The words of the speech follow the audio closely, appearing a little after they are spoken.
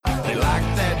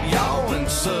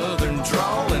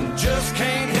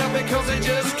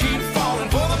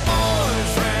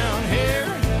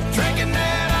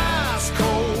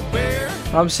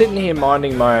I'm sitting here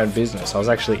minding my own business. I was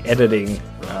actually editing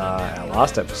our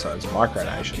last episode's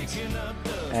Micronations,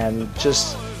 and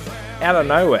just out of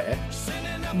nowhere,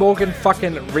 Morgan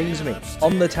fucking rings me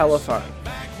on the telephone.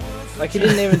 Like, he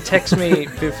didn't even text me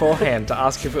beforehand to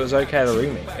ask if it was okay to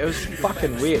ring me. It was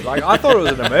fucking weird. Like, I thought it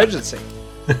was an emergency.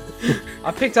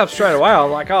 I picked up straight away. I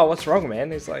was like, "Oh, what's wrong,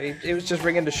 man?" He's like, he was just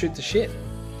ringing to shoot the shit.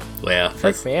 Wow,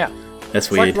 Freaked me out. That's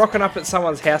It's weird. like rocking up at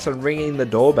someone's house and ringing the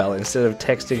doorbell instead of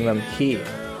texting them here.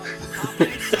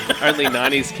 Only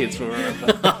 90s kids will remember.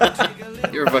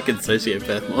 You're a fucking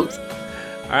sociopath, Mogs.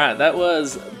 Alright, that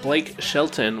was Blake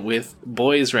Shelton with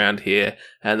Boys Round Here,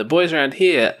 and the boys around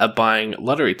here are buying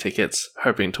lottery tickets,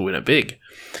 hoping to win it big.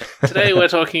 Today we're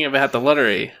talking about the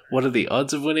lottery. What are the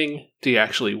odds of winning? Do you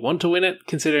actually want to win it,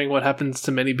 considering what happens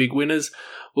to many big winners?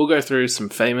 We'll go through some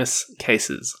famous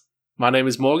cases. My name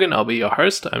is Morgan, I'll be your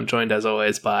host. I'm joined as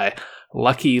always by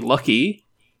Lucky Lockie.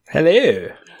 Hello.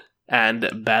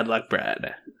 And Bad Luck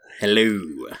Brad. Hello.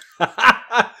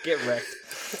 Get wrecked.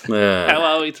 How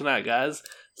are we tonight, guys?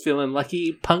 Feeling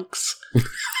lucky, punks?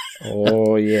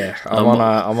 Oh yeah, I'm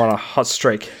on a hot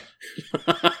streak.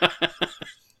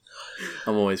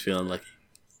 I'm always feeling lucky.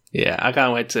 Yeah, I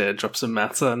can't wait to drop some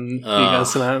maths on you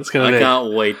guys tonight. It's gonna I be...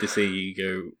 can't wait to see you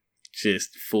go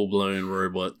just full-blown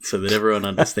robot so that everyone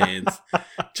understands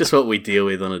just what we deal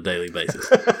with on a daily basis.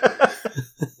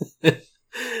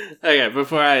 Okay,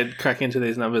 before I crack into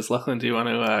these numbers, Lachlan, do you want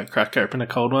to crack open a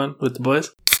cold one with the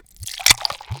boys?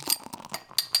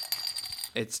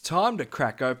 It's time to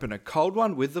crack open a cold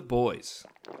one with the boys.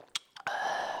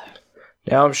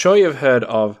 Now, I'm sure you've heard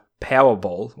of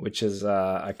Powerball, which is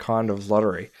a kind of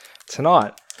lottery.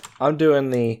 Tonight, I'm doing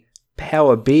the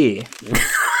Power Beer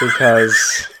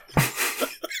because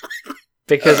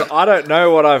I don't know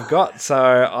what I've got,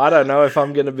 so I don't know if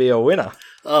I'm going to be a winner.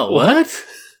 Oh, what?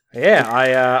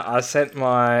 Yeah, I sent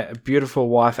my beautiful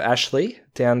wife Ashley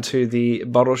down to the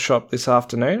bottle shop this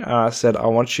afternoon, and I said, I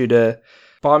want you to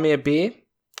buy me a beer.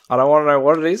 I don't want to know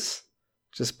what it is.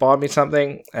 Just buy me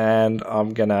something, and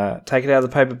I'm going to take it out of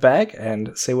the paper bag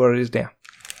and see what it is now.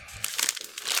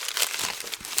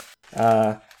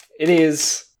 It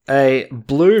is a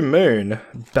Blue Moon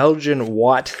Belgian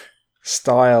white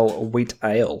style wheat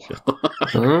ale.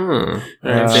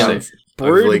 Sounds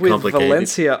Brewed with complicated.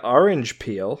 Valencia orange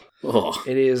peel. Oh,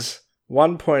 It is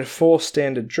 1.4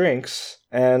 standard drinks,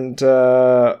 and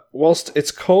whilst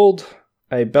it's called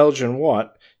a Belgian white,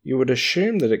 you would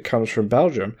assume that it comes from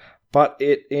Belgium, but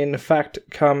it in fact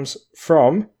comes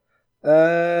from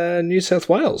New South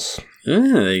Wales.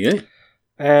 there you go.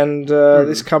 And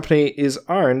this company is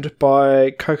owned by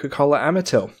Coca-Cola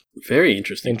Amatil, Very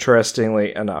interesting.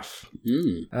 interestingly enough.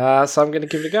 So I'm going to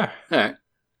give it a go. All right.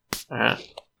 Alright.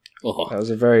 Oh, That was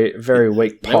a very, very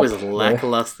weak pop. that was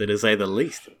lackluster to say the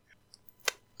least.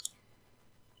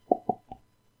 Oh,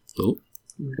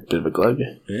 Bit of a globe.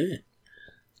 yeah.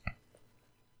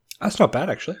 That's not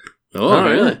bad, actually. Oh,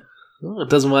 really? Oh, it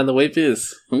doesn't mind the wheat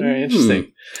beers. Very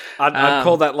interesting. I'd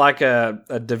call that like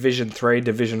a Division 3,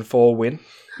 Division 4 win.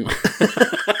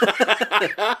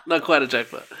 Not quite a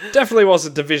jackpot. Definitely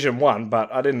wasn't Division 1,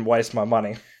 but I didn't waste my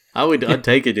money. I'd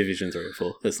take a Division 3 or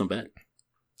 4. That's not bad.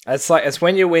 It's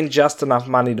when you win just enough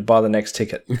money to buy the next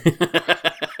ticket.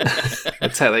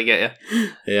 That's how they get you.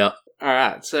 Yeah.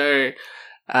 Alright, so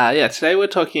today we're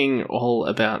talking all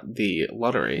about the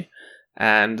lottery.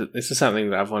 And this is something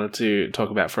that I've wanted to talk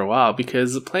about for a while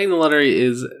because playing the lottery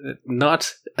is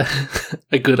not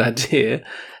a good idea.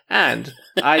 And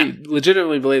I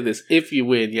legitimately believe this. If you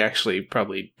win, you actually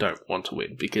probably don't want to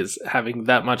win because having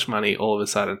that much money all of a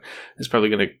sudden is probably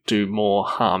going to do more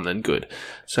harm than good.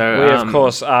 So We, of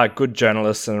course, are good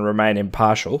journalists and remain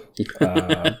impartial.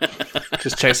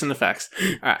 just chasing the facts.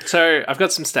 All right, so I've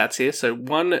got some stats here. So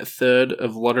 1/3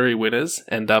 of lottery winners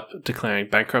end up declaring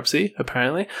bankruptcy,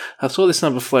 apparently. I saw this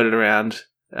number floated around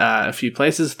a few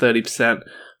places, 30%,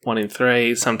 1 in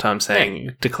 3, sometimes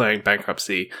saying declaring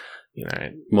bankruptcy,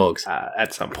 Mogs.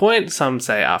 at some point. Some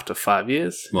say after 5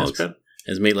 years. Mogs. Yes,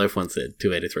 As Meatloaf once said,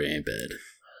 2 out of 3 ain't bad.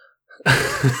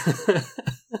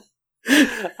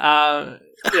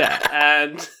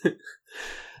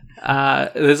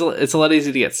 and it's a lot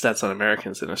easier to get stats on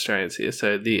Americans than Australians here.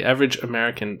 So the average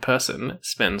American person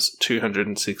spends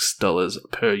 $206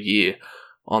 per year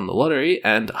on the lottery,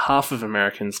 and half of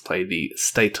Americans play the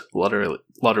state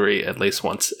lottery at least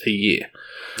once a year.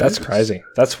 That's crazy.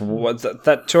 That's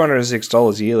that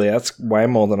 $206 yearly. That's way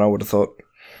more than I would have thought.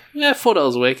 Yeah,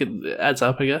 $4 a week, it adds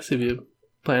up, I guess, if you're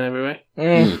playing every week.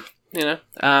 All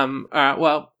right,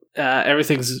 well,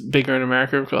 everything's bigger in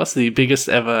America, of course. The biggest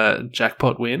ever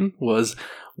jackpot win was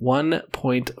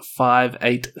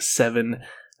 $1.587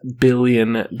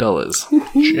 billion.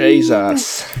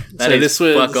 Jesus. That So is this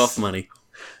was- fuck off money.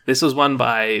 This was won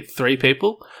by 3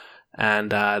 people,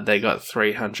 and they got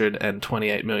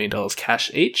 $328 million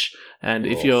cash each. And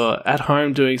if you're at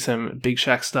home doing some Big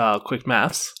Shack style quick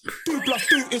maths, 2 +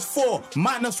 2 is 4.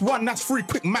 -1, that's 3.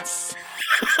 Quick maths.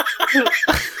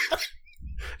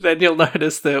 then you'll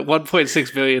notice that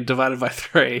 1.6 billion divided by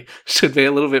 3 should be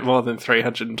a little bit more than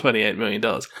 $328 million.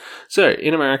 So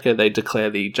in America, they declare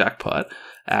the jackpot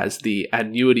as the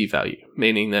annuity value,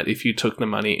 meaning that if you took the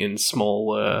money in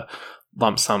smaller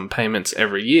lump sum payments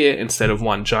every year instead of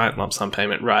one giant lump sum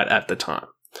payment right at the time.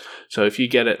 So if you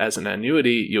get it as an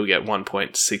annuity, you'll get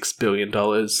 $1.6 billion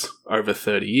over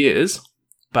 30 years.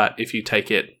 But if you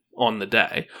take it on the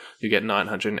day, you get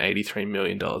 $983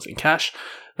 million in cash.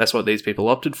 That's what these people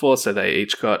opted for, so they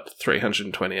each got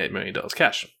 $328 million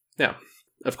cash. Now,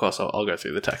 of course, I'll go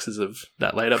through the taxes of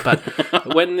that later, but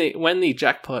when the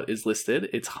jackpot is listed,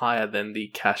 it's higher than the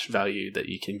cash value that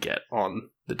you can get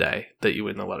on the day that you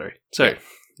win the lottery. So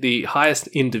the highest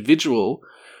individual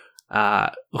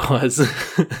was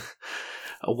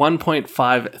a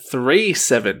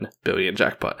 1.537 billion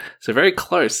jackpot. So very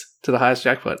close to the highest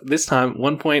jackpot. This time,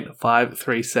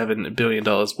 $1.537 billion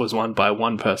was won by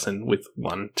one person with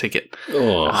one ticket.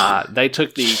 Oh, They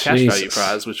took the cash value Jesus.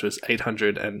 prize, which was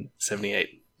 $878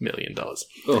 million.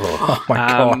 Oh my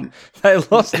god. They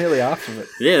lost nearly half of it.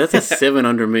 yeah, that's a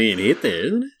 700 million hit there,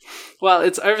 isn't it? Well,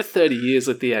 it's over 30 years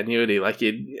with the annuity.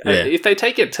 If they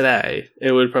take it today,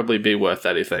 it would probably be worth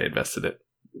that if they invested it,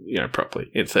 properly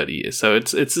in 30 years. So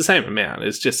it's the same amount.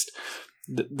 It's just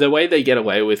the way they get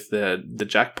away with the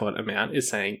jackpot amount is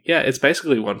saying, it's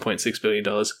basically $1.6 billion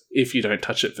if you don't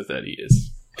touch it for 30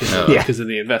 years. Because of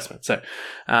the investment. So,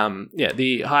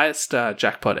 the highest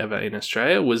jackpot ever in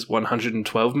Australia was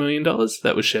 $112 million.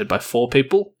 That was shared by 4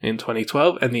 people in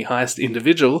 2012. And the highest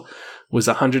individual was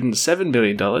 $107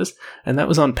 million. And that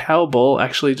was on Powerball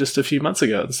actually just a few months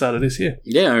ago at the start of this year.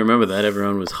 Yeah, I remember that.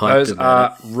 Everyone was hyped Those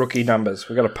about are rookie numbers.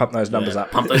 We've got to pump those numbers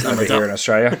up. pump those numbers over here up. in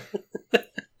Australia.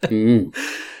 it.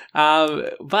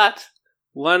 But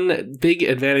one big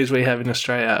advantage we have in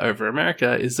Australia over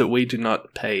America is that we do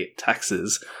not pay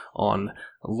taxes on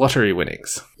lottery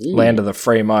winnings. Land of the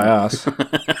free, my ass.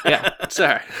 Yeah.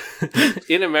 So,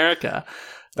 in America,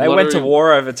 They went to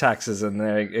war over taxes and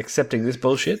they're accepting this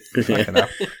bullshit. Fucking hell.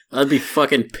 I'd be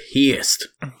fucking pissed.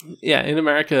 Yeah, in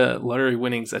America, lottery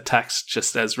winnings are taxed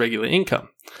just as regular income.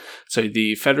 So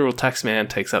the federal taxman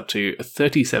takes up to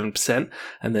 37%,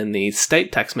 and then the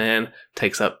state taxman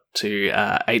takes up to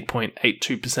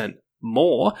 8.82%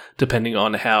 more, depending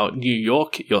on how New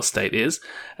York your state is.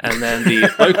 And then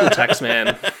the local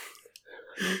taxman,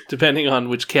 depending on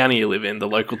which county you live in, the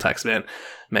local taxman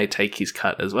may take his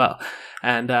cut as well.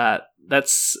 And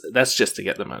that's just to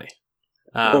get the money.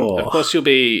 Of course, you'll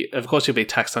be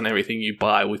taxed on everything you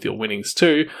buy with your winnings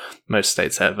too. Most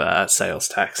states have sales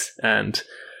tax and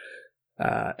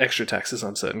extra taxes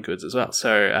on certain goods as well.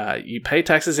 So you pay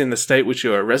taxes in the state which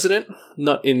you are a resident,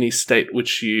 not in the state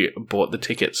which you bought the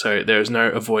ticket. So there is no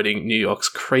avoiding New York's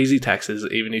crazy taxes,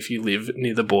 even if you live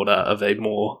near the border of a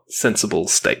more sensible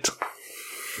state.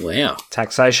 Wow.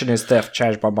 Taxation is theft.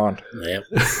 Change my mind. Yeah.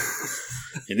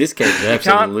 In this case, it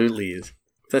absolutely is.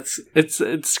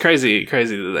 It's crazy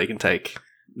that they can take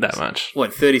that much.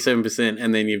 What, 37%,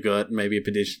 and then you've got maybe a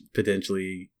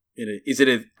potentially... Is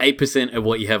it 8% of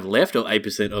what you have left or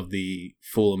 8% of the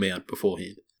full amount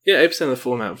beforehand? Yeah, 8% of the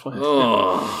full amount beforehand.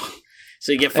 Oh.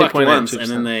 So you get fucked once 8.82%.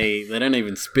 and then they don't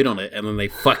even spit on it and then they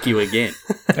fuck you again.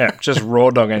 Yeah, just raw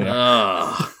dogging you.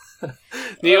 Oh.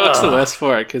 New York's the worst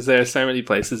for it because there are so many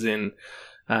places in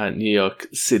New York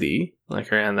City,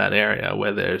 like around that area,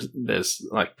 where there's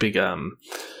like big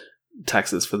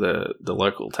taxes for the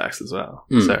local tax as well.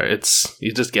 So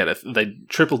you just get it. They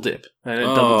triple dip. They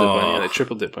don't double dip on you. They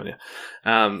triple dip on you.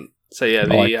 So yeah,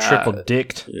 triple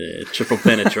dicked. Yeah, triple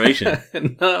penetration.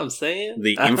 know what I'm saying?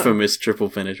 The infamous triple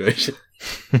penetration.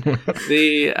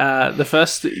 The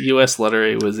first US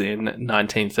lottery was in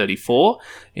 1934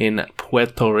 in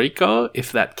Puerto Rico,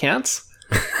 if that counts.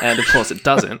 And of course it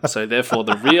doesn't. So therefore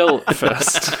the real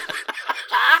first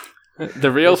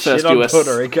US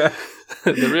Puerto Rico.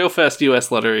 the real first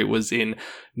US lottery was in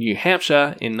New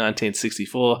Hampshire in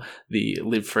 1964, the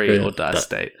Live Free or Die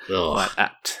state. Quite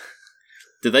apt.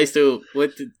 Do they still...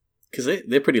 Because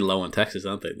they're pretty low on taxes,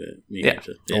 aren't they? The New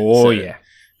Hampshire. Yeah.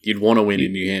 You'd want to win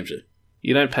in New Hampshire.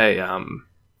 You don't pay...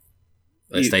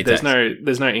 State there's tax.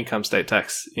 there's no income state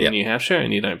tax in New Hampshire,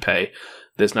 and you don't pay...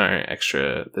 There's no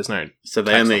So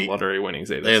they tax only on lottery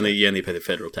winnings either. you only pay the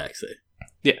federal tax there.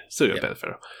 Yeah, still got to pay the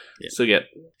federal. Yeah. Still get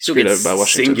Still screwed get over by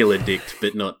Washington. singular dicked,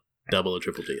 but not double or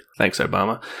triple G. Thanks,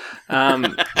 Obama.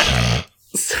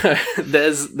 So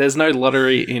there's no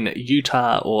lottery in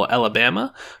Utah or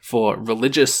Alabama for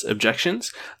religious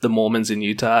objections. The Mormons in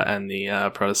Utah and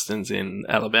the Protestants in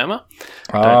Alabama.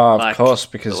 Oh, of like course,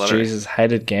 because the lottery. Jesus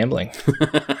hated gambling.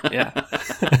 Yeah.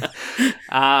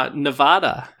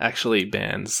 Nevada actually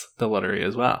bans the lottery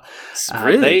as well.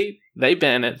 Really? They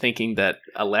ban it thinking that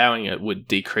allowing it would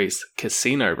decrease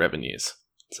casino revenues.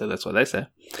 So that's what they say.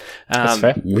 That's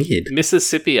fair. Weird.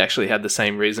 Mississippi actually had the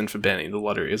same reason for banning the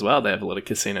lottery as well. They have a lot of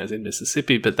casinos in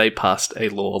Mississippi, but they passed a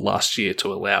law last year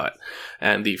to allow it.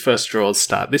 And the first draws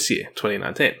start this year,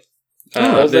 2019.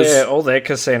 All their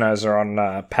casinos are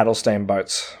on paddle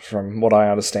steamboats, from what I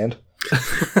understand.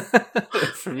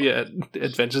 From your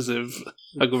adventures of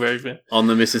Huckleberry Finn. On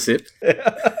the Mississippi.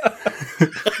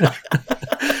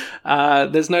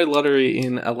 There's no lottery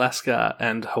in Alaska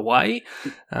and Hawaii.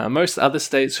 Most other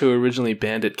states who originally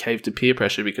banned it caved to peer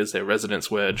pressure because their residents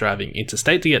were driving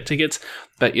interstate to get tickets,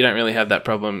 but you don't really have that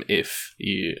problem if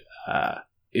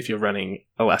you're running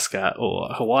Alaska or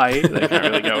Hawaii. They can't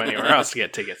really go anywhere else to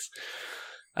get tickets.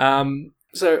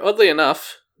 So oddly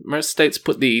enough, most states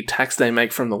put the tax they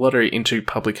make from the lottery into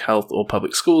public health or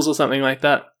public schools or something like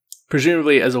that,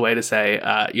 presumably as a way to say,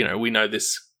 we know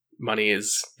this money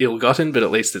is ill-gotten, but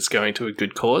at least it's going to a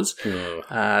good cause.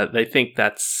 They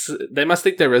must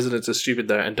think their residents are stupid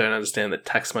though and don't understand that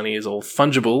tax money is all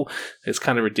fungible. It's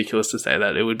kind of ridiculous to say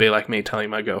that. It would be like me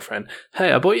telling my girlfriend,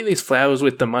 hey, I bought you these flowers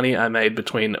with the money I made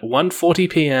between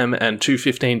 1:40 p.m. and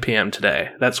 2:15 p.m.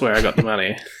 today. That's where I got the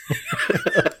money.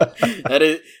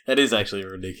 That is actually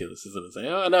ridiculous, isn't it? Saying,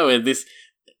 oh no, this,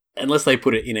 unless they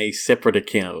put it in a separate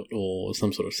account or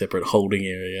some sort of separate holding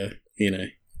area,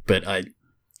 but I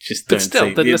just don't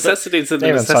see... the necessities are the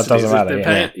Even so, it necessities. doesn't matter, If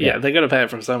they're paying, they got to pay it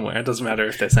from somewhere. It doesn't matter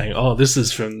if they're saying, "Oh, this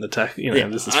is from the tax."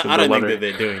 This is from I the don't lottery. think that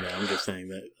they're doing that. I'm just saying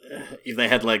that if they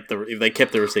had if they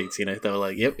kept the receipts, they were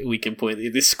like, "Yep, we can point.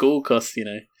 This school costs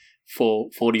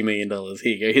 $40 million. Here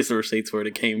you go. Here's the receipts where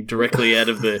it came directly out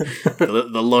of the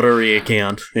lottery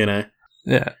account." Yeah.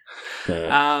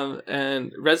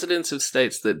 And residents of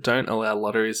states that don't allow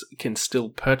lotteries can still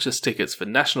purchase tickets for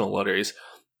national lotteries,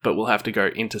 but will have to go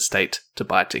interstate to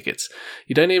buy tickets.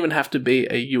 You don't even have to be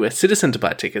a US citizen to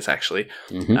buy tickets, actually,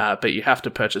 but you have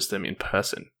to purchase them in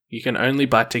person. You can only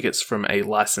buy tickets from a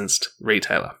licensed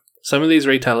retailer. Some of these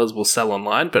retailers will sell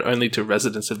online, but only to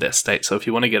residents of their state. So if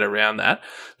you want to get around that,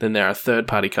 then there are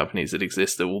third-party companies that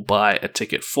exist that will buy a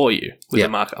ticket for you, with a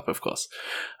markup, of course.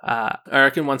 I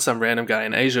reckon once some random guy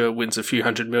in Asia wins a few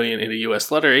 $100 million in a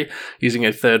US lottery using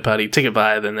a third-party ticket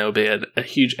buyer, then there will be a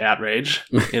huge outrage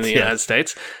in the United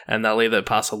States, and they'll either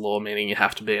pass a law meaning you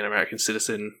have to be an American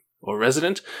citizen or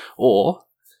resident, or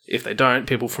if they don't,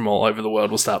 people from all over the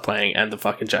world will start playing, and the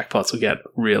fucking jackpots will get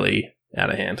really out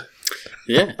of hand.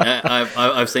 Yeah,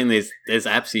 I've seen there's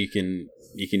apps you can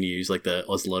use, like the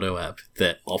Oz Lotto app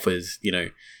that offers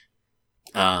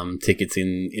tickets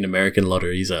in American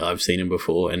lotteries. I've seen them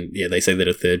before, and they say that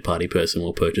a third party person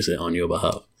will purchase it on your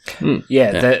behalf.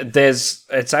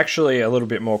 It's actually a little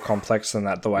bit more complex than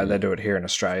that, the way they do it here in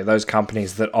Australia. Those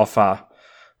companies that offer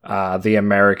the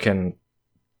American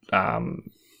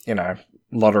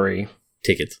lottery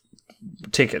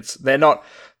tickets, they're not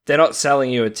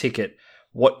selling you a ticket.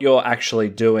 What you're actually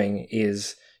doing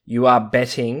is you are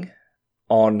betting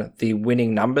on the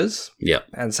winning numbers. Yep.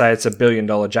 And say it's $1 billion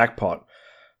jackpot.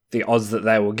 The odds that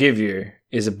they will give you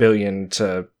is $1 billion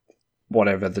to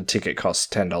whatever the ticket costs,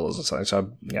 $10 or something.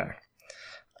 So,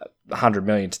 $100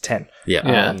 million to 10.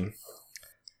 Yeah.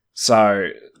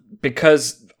 So,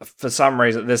 because for some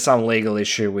reason there's some legal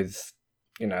issue with,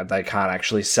 they can't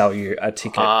actually sell you a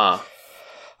ticket.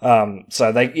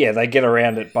 So they get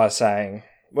around it by saying,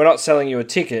 we're not selling you a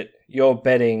ticket, you're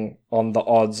betting on the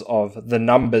odds of the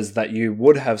numbers that you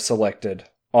would have selected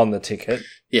on the ticket.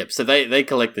 Yep, so they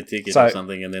collect the ticket or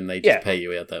something, and then they just pay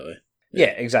you out that way. Yeah,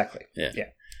 exactly. Yeah.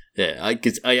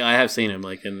 Because I have seen them,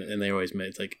 and they always make,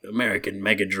 it's like, American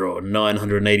Mega Draw,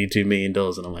 $982 million,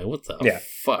 and I'm like, what the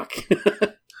fuck?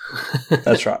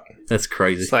 That's right. That's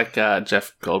crazy. It's like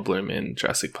Jeff Goldblum in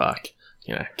Jurassic Park.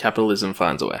 Capitalism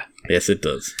finds a way. Yes, it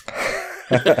does.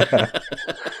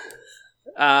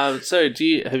 So do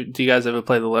you guys ever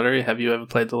play the lottery? Have you ever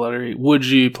played the lottery? Would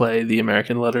you play the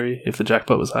American lottery if the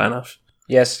jackpot was high enough?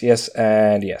 Yes,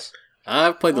 and yes.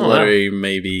 I've played the lottery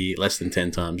maybe less than 10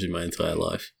 times in my entire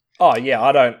life. Oh, yeah,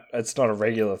 I don't... It's not a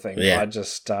regular thing. Yeah. I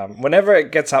just... whenever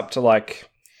it gets up to,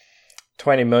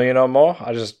 20 million or more,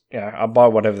 I just... I buy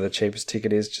whatever the cheapest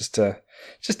ticket is just to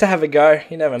have a go.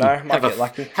 You never know. Might get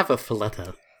lucky. Have a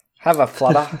flutter. Have a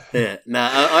flutter. Yeah. No,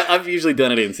 I've usually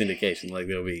done it in syndication.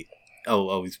 There'll be I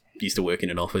was used to work in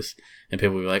an office, and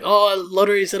people would be like, "Oh,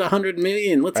 lottery's at 100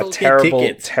 million. Let's A all terrible, get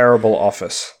tickets." terrible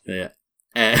office. Yeah.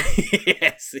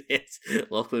 Yes.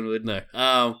 Lachlan would know.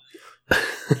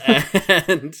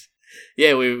 And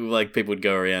yeah, we like people would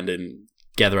go around and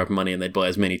gather up money, and they'd buy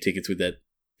as many tickets with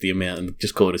the amount, and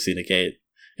just call it a syndicate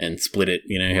and split it.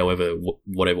 However,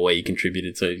 whatever way you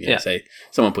contributed. So say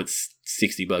someone puts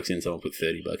 $60 in, someone put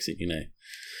 $30 in.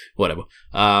 Whatever.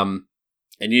 And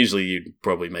usually you'd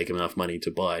probably make enough money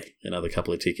to buy another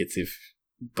couple of tickets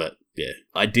but yeah,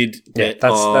 I did. Yeah,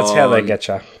 that's how they get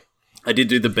you. I did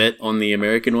do the bet on the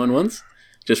American one once,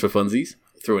 just for funsies,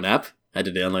 through an app. I had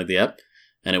to download the app,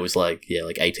 and it was like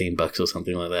 $18 or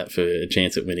something like that for a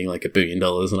chance at winning like $1 billion. And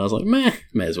I was like,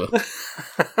 may as well.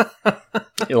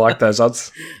 You like those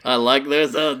odds? I like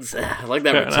those odds. I like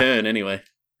that return anyway.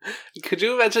 Could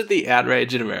you imagine the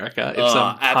outrage in America if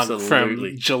some cunt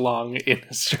from Geelong in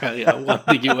Australia won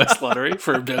the US lottery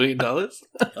for $1 billion?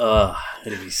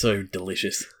 It'd be so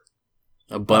delicious.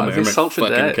 A bummer in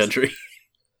fucking country.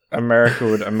 America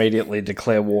would immediately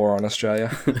declare war on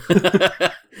Australia.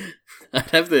 I'd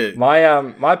have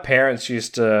my parents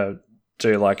used to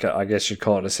do I guess you'd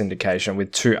call it a syndication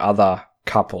with two other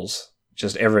couples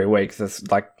just every week.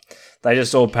 They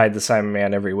just all paid the same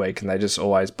amount every week, and they just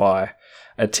always buy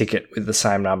a ticket with the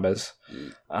same numbers.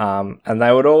 And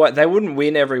they wouldn't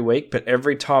win every week, but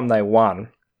every time they won,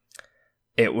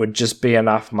 it would just be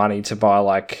enough money to buy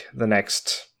like the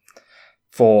next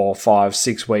 4, 5,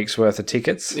 6 weeks worth of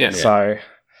tickets. Yeah. So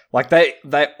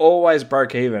they always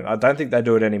broke even. I don't think they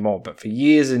do it anymore, but for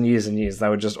years and years and years, they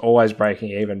were just always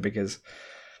breaking even because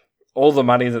all the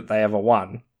money that they ever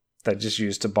won, they just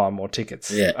used to buy more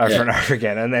tickets over and over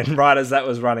again. And then right as that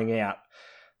was running out,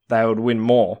 they would win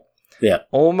more. Yeah.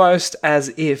 Almost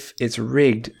as if it's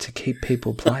rigged to keep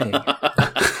people playing.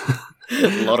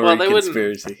 Lottery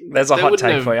conspiracy. There's a hot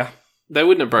take for you. They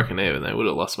wouldn't have broken even. They would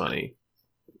have lost money.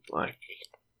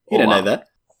 You don't know that.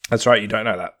 That's right. You don't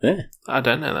know that. Yeah. I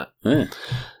don't know that. Yeah.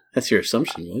 That's your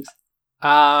assumption, Mugs.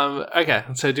 Okay.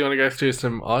 So do you want to go through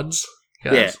some odds?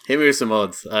 Guys? Yeah. Hit me with some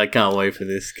odds. I can't wait for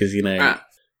this because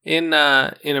in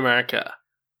America,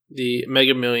 the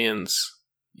Mega Millions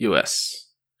US.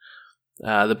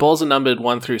 The balls are numbered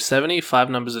 1 through 70. 5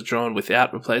 numbers are drawn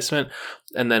without replacement,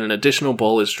 and then an additional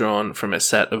ball is drawn from a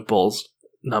set of balls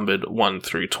numbered 1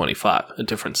 through 25, a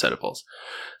different set of balls.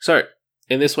 So,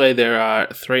 in this way, there are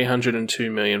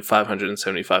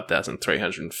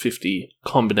 302,575,350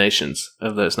 combinations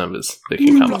of those numbers that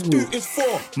can come up. 2 is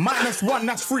 4 minus 1,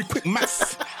 that's 3, quick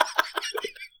maths.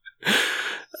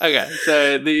 Okay,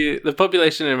 so the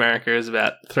population in America is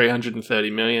about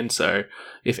 330 million, so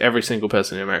if every single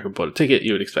person in America bought a ticket,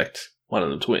 you would expect one of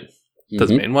them to win.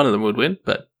 Doesn't mean one of them would win,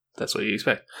 but that's what you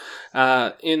expect.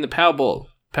 In the Powerball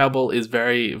is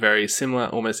very, very similar,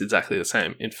 almost exactly the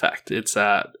same. In fact, it's,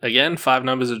 again, 5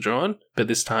 numbers are drawn, but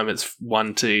this time it's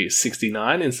 1 to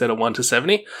 69 instead of 1 to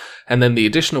 70. And then the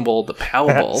additional ball, the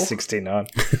Powerball... 69.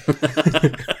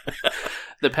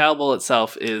 The Powerball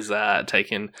itself is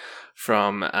taken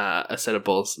from a set of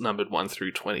balls numbered 1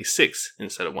 through 26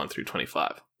 instead of 1 through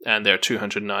 25. And there are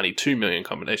 292 million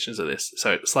combinations of this.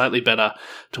 So it's slightly better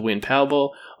to win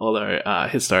Powerball, although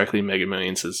historically Mega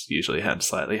Millions has usually had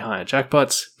slightly higher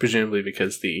jackpots, presumably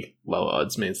because the lower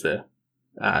odds means the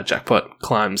jackpot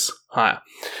climbs higher.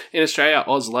 In Australia,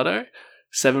 Oz Lotto,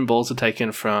 7 balls are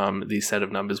taken from the set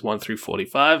of numbers 1 through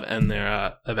 45, and there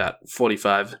are about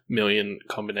 45 million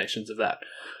combinations of that.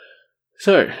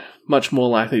 So, much more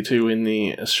likely to win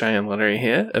the Australian lottery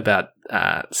here, about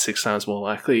 6 times more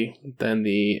likely than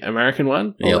the American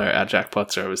one, although our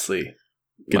jackpots are obviously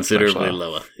considerably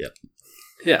lower. Yep.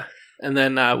 Yeah. And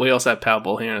then we also have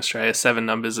Powerball here in Australia. 7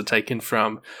 numbers are taken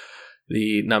from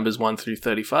the numbers 1 through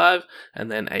 35,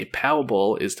 and then a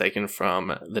Powerball is taken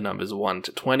from the numbers 1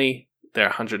 to 20. There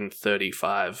are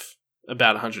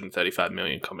about 135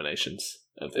 million combinations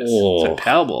of this. Oh. So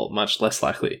Powerball, much less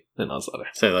likely than Oz Lotto.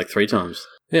 So like 3 times.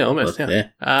 Yeah, almost, yeah.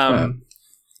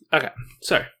 Okay,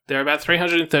 so there are about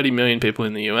 330 million people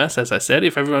in the US, as I said.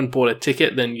 If everyone bought a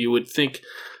ticket, then you would think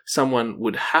someone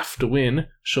would have to win,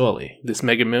 surely. This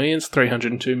Mega Millions,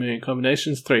 302 million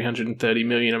combinations, 330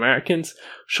 million Americans.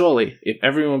 Surely, if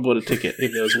everyone bought a ticket,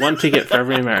 if there was one ticket for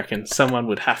every American, someone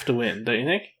would have to win, don't you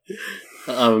think?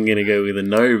 I'm going to go with a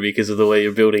no because of the way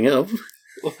you're building up.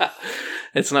 Well,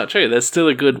 it's not true. There's still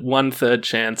a good 1/3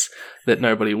 chance that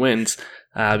nobody wins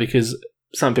because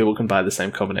some people can buy the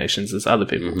same combinations as other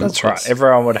people. That's right.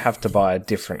 Everyone would have to buy a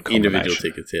different combination. Individual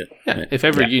tickets, yeah. If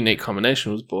every unique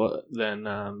combination was bought, then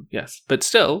yes. But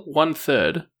still,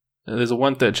 1/3, there's a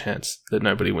 1/3 chance that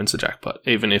nobody wins the jackpot,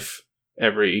 even if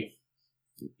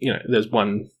there's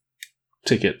one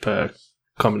ticket per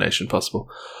combination possible.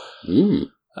 Mm.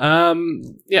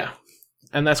 Yeah,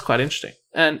 and that's quite interesting.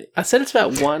 And I said it's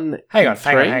about one. Hang in on.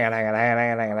 three. Hang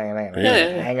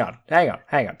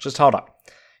on. Just hold up.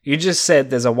 You just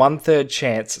said there's a 1/3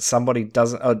 chance somebody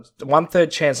doesn't.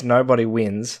 1/3 chance nobody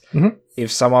wins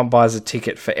if someone buys a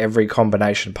ticket for every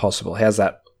combination possible. How's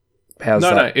that?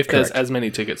 No. If there's correct? as many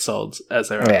tickets sold as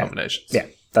there are combinations. Yeah,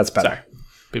 that's better. Sorry,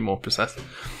 be more precise.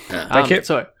 Thank you.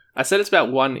 So I said it's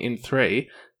about 1 in 3.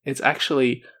 It's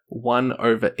actually 1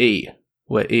 over E,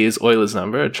 where E is Euler's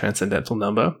number, a transcendental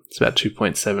number. It's about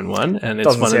 2.71, and it's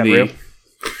Doesn't one of sound the. real.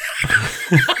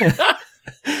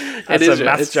 That's a real.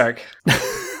 maths joke.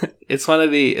 It's one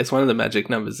of the magic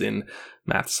numbers in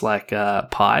maths, like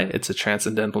pi. It's a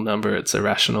transcendental number. It's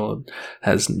irrational. It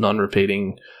has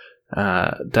non-repeating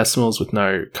decimals with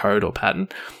no code or pattern.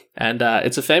 And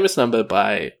it's a famous number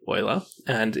by Euler.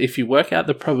 And if you work out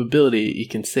the probability, you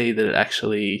can see that it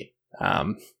actually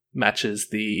matches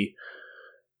the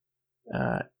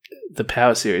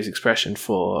power series expression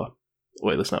for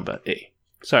Euler's number E.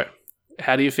 So,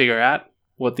 how do you figure out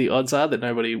what the odds are that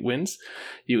nobody wins?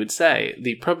 You would say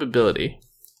the probability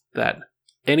that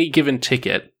any given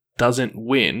ticket doesn't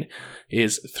win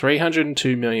is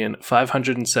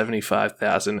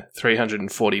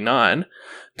 302,575,349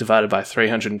 divided by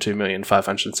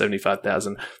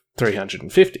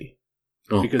 302,575,350.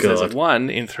 Because there's a 1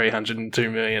 in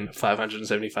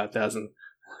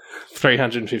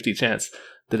 302,575,350 chance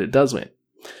that it does win.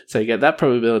 So you get that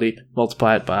probability,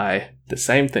 multiply it by the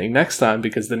same thing next time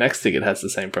because the next ticket has the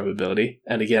same probability,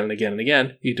 and again and again and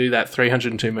again. You do that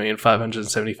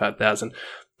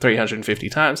 302,575,350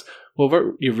 times. Well, what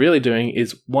you're really doing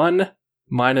is 1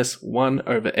 minus 1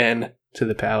 over n to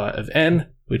the power of n,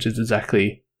 which is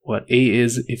exactly what E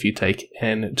is if you take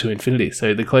n to infinity.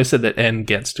 So the closer that n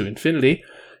gets to infinity,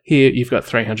 here you've got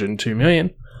 302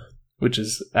 million, which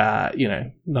is,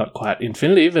 not quite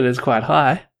infinity, but it's quite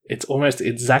high. It's almost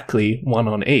exactly 1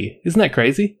 on E. Isn't that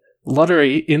crazy?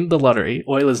 In the lottery,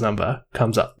 Euler's number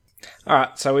comes up. All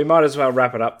right, so we might as well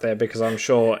wrap it up there because I'm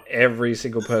sure every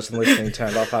single person listening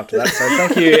turned off after that. So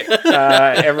thank you,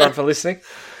 everyone, for listening.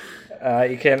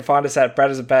 You can find us at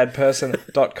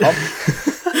bradisabadperson.com.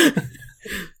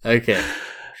 Okay.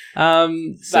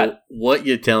 So what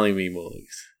you're telling me,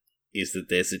 Morgs, is that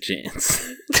there's a chance.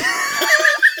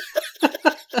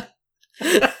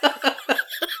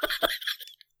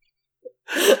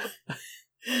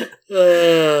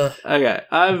 Okay,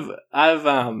 I've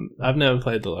never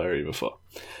played the lottery before,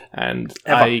 and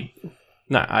Ever?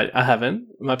 I haven't.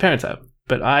 My parents have,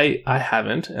 but I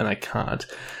haven't, and I can't.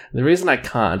 The reason I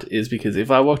can't is because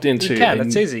if I walked into You can,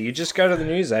 it's easy. You just go to the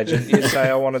newsagent, you say,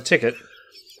 I want a ticket.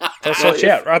 They'll sort you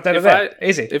out right then and there.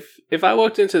 Easy. If I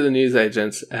walked into the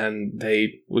newsagents and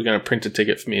they were going to print a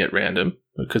ticket for me at random,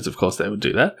 because of course they would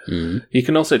do that, you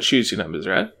can also choose your numbers,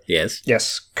 right? Yes.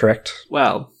 Yes, correct.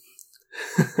 Well,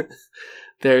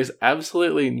 there is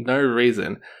absolutely no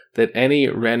reason that any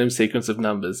random sequence of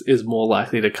numbers is more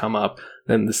likely to come up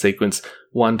than the sequence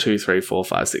 1, 2, 3, 4,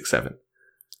 5, 6, 7.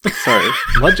 So,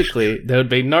 logically, there would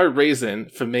be no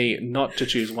reason for me not to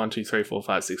choose 1, 2, 3, 4,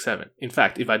 5, 6, 7. In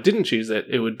fact, if I didn't choose it,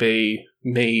 it would be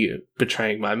me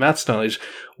betraying my maths knowledge.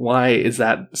 Why is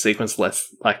that sequence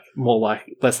less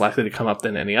likely to come up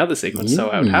than any other sequence? So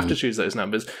I would have to choose those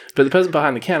numbers. But the person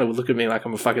behind the counter would look at me like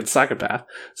I'm a fucking psychopath.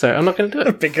 So I'm not going to do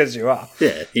it. Because you are.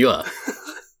 Yeah, you are.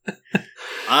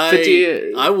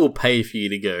 I will pay for you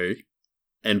to go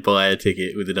and buy a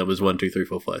ticket with the numbers 1, 2, 3,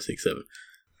 4, 5, 6, 7.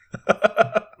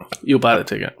 You'll buy the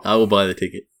ticket. I will buy the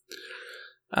ticket.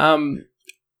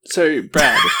 So,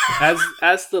 Brad,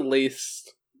 as the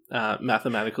least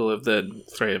mathematical of the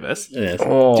three of us, Yes.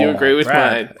 Oh, do you agree with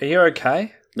Brad, Are you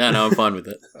okay? No, I'm fine with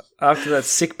it. After that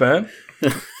sick burn?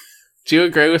 Do you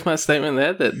agree with my statement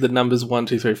there that the numbers 1,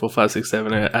 2, 3, 4, 5, 6,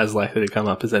 7 are as likely to come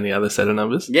up as any other set of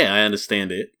numbers? Yeah, I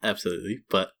understand it. Absolutely.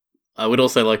 But I would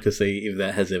also like to see if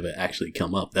that has ever actually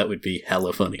come up. That would be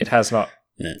hella funny. It has not.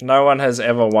 Yeah. No one has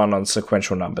ever won on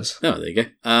sequential numbers. Oh, there you go.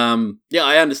 Yeah,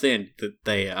 I understand that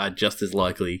they are just as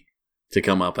likely to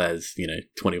come up as,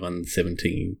 21,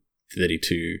 17,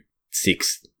 32,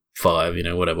 6, 5,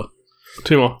 whatever.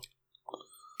 2 more.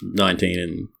 19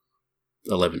 and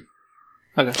 11.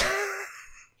 Okay.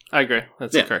 I agree.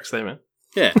 That's the correct statement.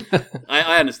 Yeah,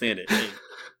 I understand it.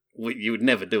 You would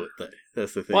never do it, though.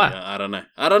 That's the thing. Why? I don't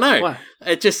know. Why?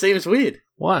 It just seems weird.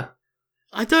 Why?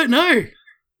 I don't know.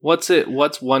 What's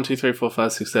 1, 2, 3, 4,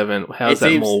 5, 6, 7? How is It that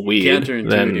seems more weird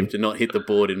counterintuitive to not hit the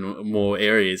board in more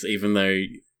areas, even though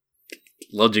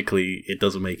logically it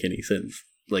doesn't make any sense.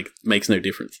 Makes no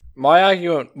difference. My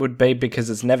argument would be because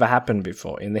it's never happened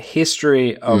before. In the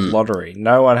history of lottery,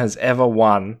 no one has ever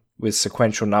won with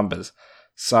sequential numbers.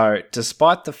 So,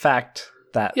 despite the fact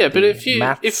that Yeah, but the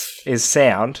maths is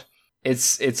sound,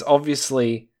 it's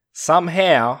obviously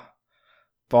somehow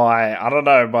by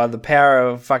the power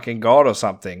of fucking God or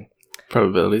something,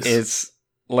 Probabilities. it's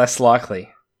less likely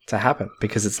to happen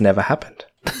because it's never happened.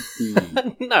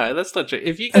 No, that's not true.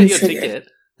 If you got your ticket...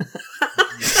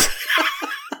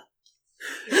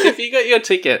 If you got your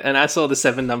ticket and I saw the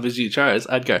 7 numbers you chose,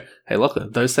 I'd go, hey,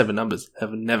 Lachlan, those 7 numbers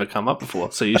have never come up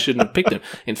before, so you shouldn't have picked them.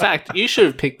 In fact, you should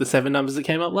have picked the 7 numbers that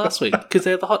came up last week, because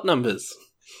they're the hot numbers.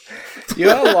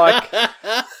 You're like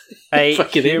a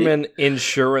Fucking human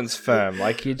insurance firm.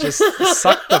 Like, you just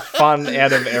suck the fun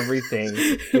out of everything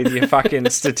with your fucking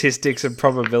statistics and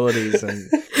probabilities and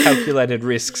calculated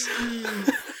risks.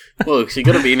 Well, you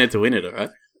got to be in it to win it, all right?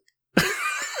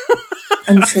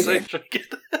 So triggered.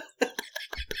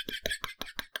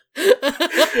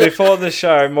 Before the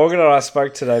show, Morgan and I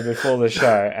spoke today before the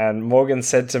show, and Morgan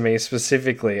said to me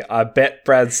specifically, I bet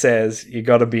Brad says you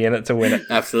got to be in it to win it.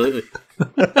 Absolutely.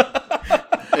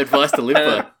 Advice to live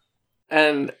by.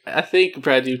 And I think,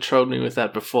 Brad, you trolled me with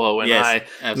that before when Yes, I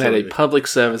absolutely. made a public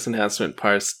service announcement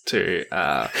post to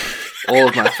all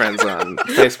of my friends on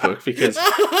Facebook, because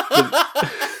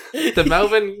the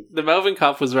Melbourne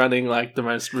Cup was running like the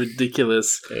most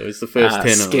ridiculous It was the first 10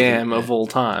 scam of all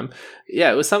time.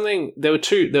 Yeah, it was something. There were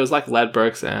 2. There was like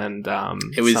Ladbrokes and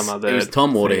It was, some other. it was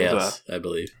Tom thing as Waterhouse, well. I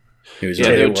believe. He was Yeah,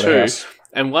 right. there were Waterhouse. 2.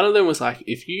 And one of them was like,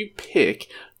 if you pick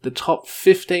the top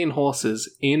 15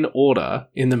 horses in order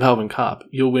in the Melbourne Cup,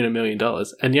 you'll win $1 million.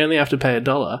 And you only have to pay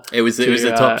 $1. It was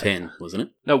the top 10, wasn't it?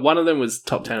 No, one of them was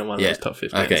top 10 and one of them Yeah. was top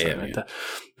 15. Okay, something yeah, like yeah. that.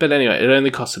 But anyway, it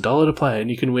only costs $1 to play and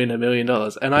you can win $1 million.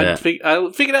 And Yeah.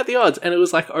 I figured out the odds and it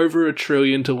was like over $1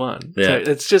 trillion to 1. Yeah. So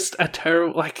it's just a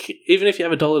terrible, like, even if you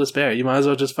have $1 to spare, you might as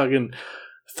well just fucking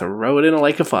throw it in a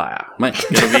lake of fire. Mate,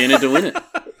 got to be in it to win it.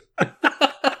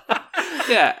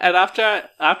 Yeah, and after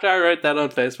I wrote that on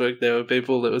Facebook, there were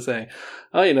people that were saying,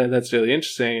 "Oh, you know, that's really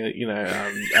interesting. You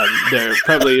know, they're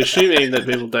probably assuming that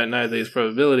people don't know these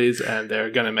probabilities, and they're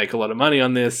going to make a lot of money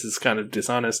on this. It's kind of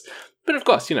dishonest." But of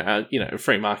course, free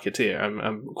marketeer.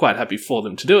 I'm quite happy for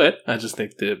them to do it. I just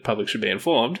think the public should be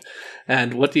informed.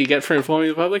 And what do you get for informing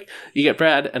the public? You get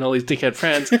Brad and all his dickhead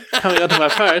friends coming onto my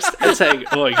post and saying,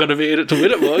 "Oh, you got to be in it to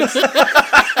win it, boys."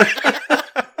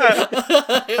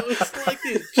 It was like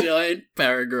this giant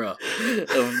paragraph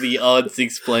of the odds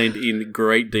explained in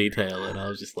great detail, and I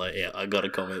was just like, yeah, I gotta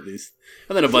comment this.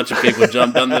 And then a bunch of people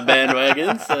jumped on the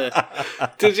bandwagon. So.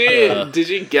 Did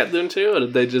you get them to, or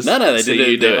did they just No, they see did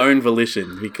you it do their it? own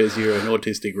volition because you're an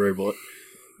autistic robot.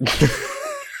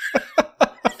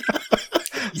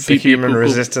 It's the human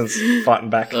resistance fighting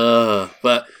back.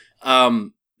 But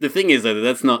the thing is though,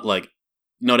 that's not like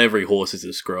not every horse is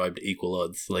ascribed equal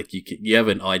odds. Like you have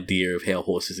an idea of how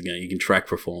horses are going. You can track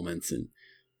performance, and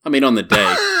I mean on the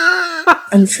day.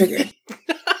 I'm triggered.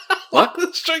 What?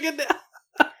 Let's trigger now.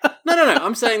 No.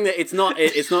 I'm saying that it's not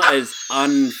as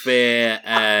unfair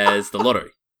as the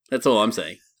lottery. That's all I'm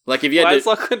saying. Like if you Why had is to,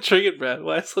 Lachlan triggered, Brad?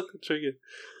 Why is Lachlan triggered?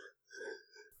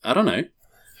 I don't know.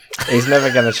 He's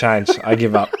never going to change. I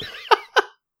give up.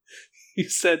 You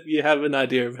said you have an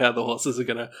idea of how the horses are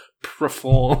going to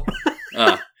perform.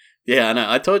 Yeah, I know.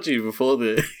 I told you before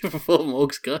before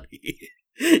Morgs got here.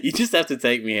 You just have to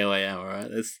take me how I am,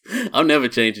 alright? I'm never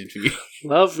changing for you.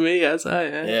 Love me as I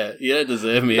am. Yeah, you don't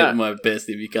deserve me No. at my best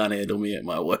if you can't handle me at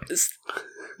my worst.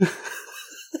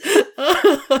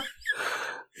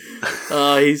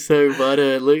 Oh, he's so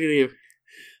buttered. Look at him.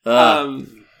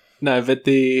 No, but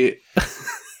the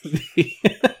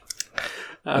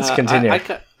Let's continue.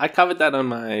 I covered that on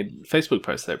my Facebook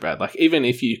post though, Brad. Like, even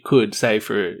if you could say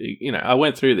I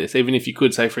went through this, even if you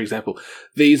could say, for example,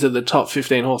 these are the top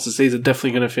 15 horses, these are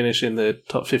definitely going to finish in the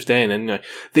top 15, and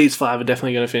these 5 are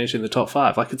definitely going to finish in the top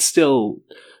 5. Like, it's still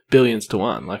billions to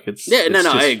 1. Like, it's Yeah, it's I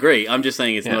just- agree. I'm just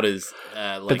saying it's Yeah. not as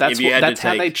like But that's if you had that's to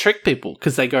how take. they trick people,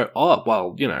 because they go, oh,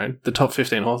 well, the top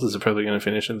 15 horses are probably going to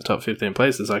finish in the top 15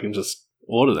 places. I can just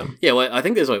order them. Yeah, well, I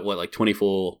think there's like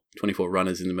 24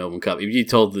 runners in the Melbourne Cup. If you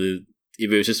told if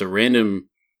it was just a random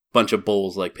bunch of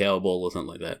balls like Powerball or something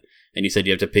like that, and you said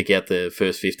you have to pick out the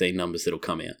first 15 numbers that'll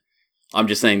come out, I'm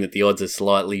just saying that the odds are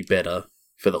slightly better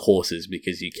for the horses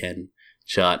because you can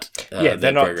chart. Yeah, they're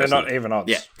their not progress. even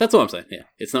odds. Yeah, that's all I'm saying. Yeah,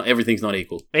 it's not everything's not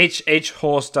equal. Each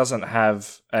horse doesn't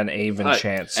have an even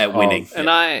chance at winning. of- And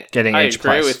I Getting I each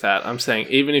agree place. with that. I'm saying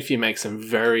even if you make some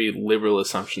very liberal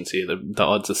assumptions here, the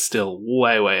odds are still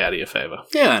way, way out of your favour.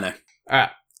 Yeah, I know. All right.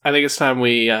 I think it's time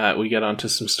we get on to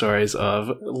some stories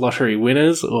of lottery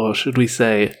winners, or should we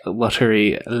say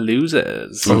lottery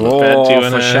losers? Oh, Brad, do you wanna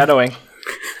foreshadowing.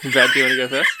 go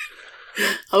first?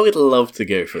 I would love to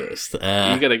go first. You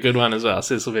got a good one as well,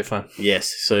 so this will be fun.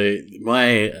 Yes, so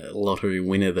my lottery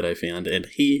winner that I found, and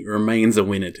he remains a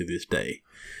winner to this day,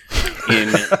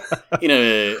 in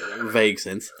a vague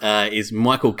sense, is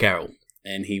Michael Carroll,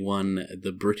 and he won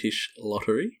the British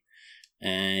lottery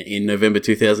in November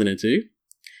 2002,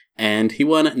 and he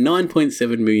won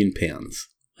 £9.7 million.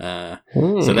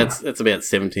 So that's about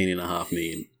 17.5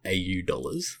 million AU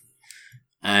dollars,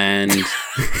 and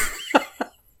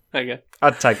Okay.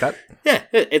 I'd take that. yeah,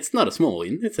 it's not a small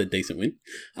win; it's a decent win.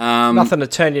 Nothing to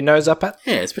turn your nose up at.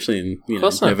 Yeah, especially in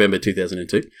course not. November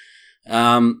 2002.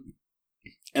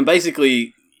 And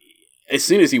basically, as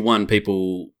soon as he won,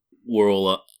 people were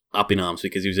all up in arms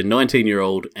because he was a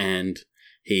 19-year-old and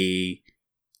he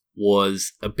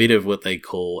was a bit of what they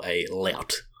call a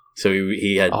lout. So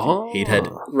he'd had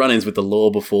run-ins with the law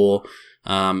before.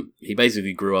 He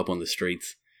basically grew up on the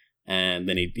streets. And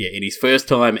then in his first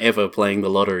time ever playing the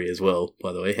lottery as well,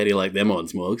 by the way. How do you like them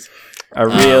odds, Morgs? A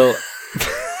real...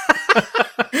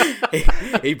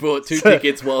 he bought 2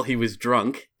 tickets while he was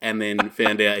drunk and then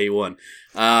found out he won.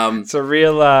 It's a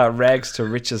real rags to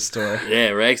riches story. Yeah,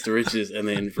 rags to riches and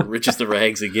then from riches to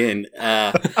rags again.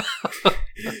 So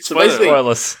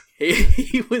Spoilers.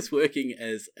 he was working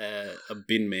as a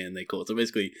bin man, they call it. So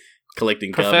basically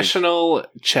collecting garbage. Professional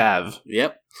chav.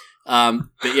 Yep.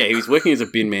 But yeah, he was working as a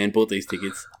bin man, bought these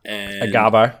tickets. And A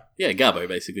garbo. Yeah, garbo,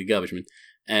 basically, garbage man.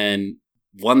 And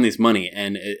won this money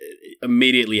and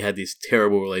immediately had this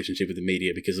terrible relationship with the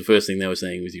media because the first thing they were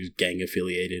saying was he was gang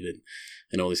affiliated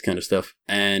and all this kind of stuff.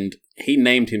 And he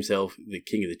named himself the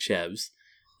King of the Chavs.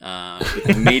 But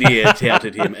the media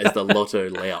touted him as the Lotto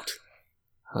Lout.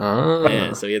 Oh.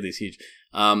 Yeah, so he had this huge...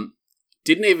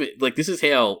 didn't even... Like, this is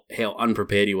how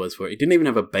unprepared he was for it. He didn't even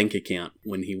have a bank account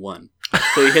when he won.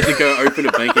 So he had to go open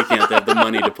a bank account to have the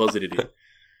money deposited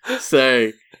in.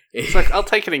 So... It's like, I'll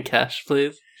take it in cash,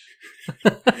 please.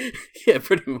 Yeah,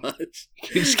 pretty much.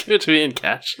 Can you just give it to me in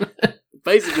cash?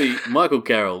 Basically, Michael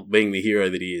Carroll, being the hero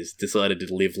that he is, decided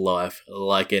to live life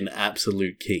like an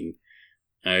absolute king.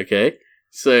 Okay?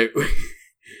 So,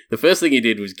 the first thing he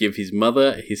did was give his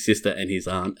mother, his sister, and his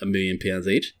aunt £1 million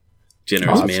each.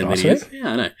 Generous Oh, that's man nice, that he is.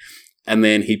 Yeah, I know. And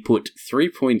then he put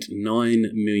 £3.9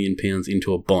 million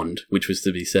into a bond, which was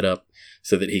to be set up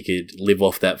so that he could live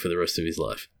off that for the rest of his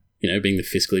life. You know, being the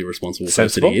fiscally responsible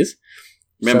person he is.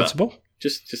 Remember, Sensible.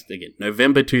 just again,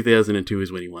 November 2002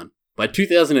 is when he won. By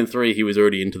 2003, he was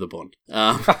already into the bond.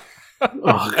 Oh,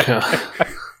 God.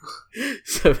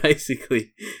 So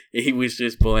basically, he was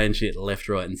just buying shit left,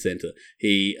 right, and centre.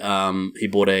 He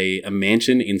bought a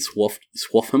mansion in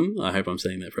Swaffham, I hope I'm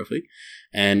saying that properly,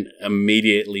 and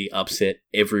immediately upset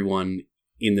everyone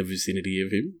in the vicinity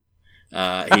of him.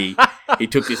 He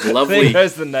took this lovely,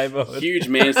 There's the neighbourhood. huge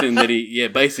mansion that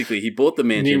he bought the New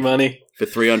mansion money. for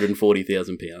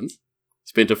 £340,000,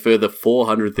 spent a further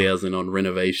 $400,000 on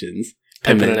renovations,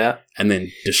 Pimping it out. and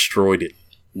then destroyed it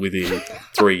within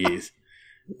 3 years.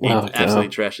 He Oh, God. absolutely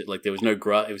trashed it. Like, there was no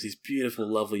grass. It was this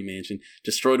beautiful, lovely mansion.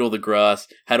 Destroyed all the grass.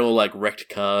 Had all, like, wrecked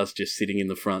cars just sitting in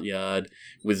the front yard.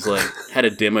 Had a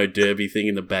demo derby thing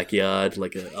in the backyard,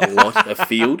 like a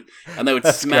field. And they would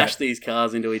smash these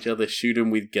cars into each other, shoot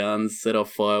them with guns, set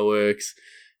off fireworks.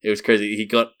 It was crazy. He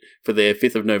got, for their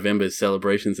 5th of November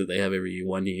celebrations that they have every year,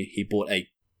 one year, he bought a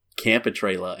camper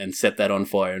trailer and set that on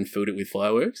fire and filled it with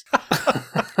fireworks.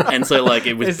 And so, like,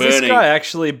 it was Is burning. this guy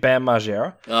actually Bam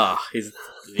Margera?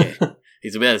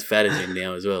 He's about as fat as him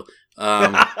now as well.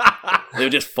 There were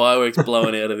just fireworks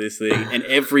blowing out of this thing, and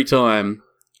every time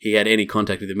he had any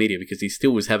contact with the media, because he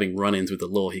still was having run-ins with the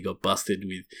law, he got busted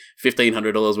with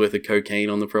 $1,500 worth of cocaine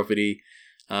on the property.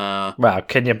 Well,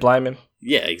 can you blame him?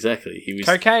 Yeah, exactly. He was.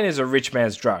 Cocaine is a rich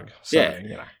man's drug. So, Yeah. you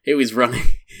know. It was running.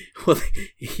 Well,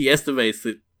 he estimates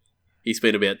that he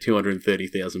spent about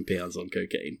 £230,000 on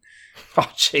cocaine.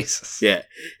 Oh, Jesus. Yeah,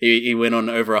 he went on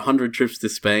over 100 trips to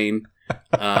Spain.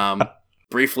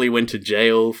 Briefly went to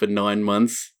jail for 9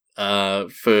 months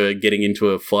for getting into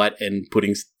a fight and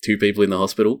putting 2 people in the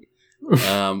hospital.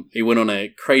 He went on a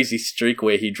crazy streak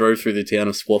where he drove through the town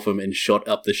of Swaffham and shot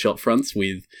up the shop fronts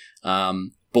with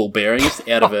ball bearings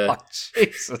out of Oh,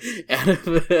 Jesus.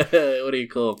 what do you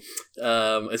call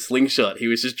a slingshot. He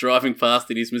was just driving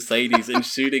past in his Mercedes and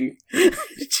shooting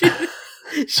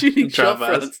shop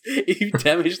fronts. He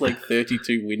damaged like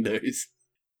 32 windows.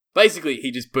 Basically,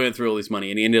 he just burned through all this money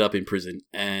and he ended up in prison.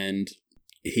 And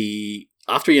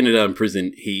after he ended up in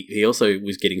prison, he also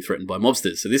was getting threatened by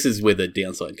mobsters. So this is where the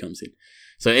downside comes in.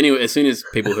 So anyway, as soon as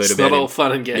people heard It's about not all him,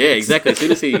 fun and games. yeah, exactly. As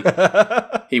soon as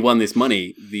he won this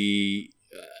money,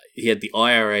 he had the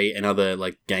IRA and other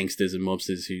like gangsters and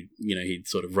mobsters who he'd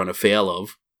sort of run afoul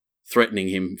of, threatening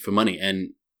him for money.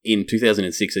 And in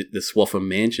 2006 at the Swaffham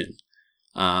Mansion,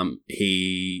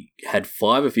 he had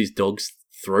 5 of his dogs'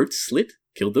 throats slit,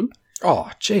 killed them,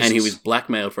 Oh, Jesus. and he was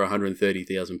blackmailed for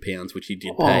 £130,000, which he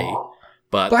did pay.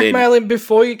 But Blackmail him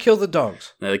before you kill the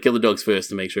dogs. No, they killed the dogs first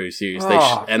to make sure he's serious.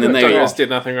 Oh, and then The they doggos did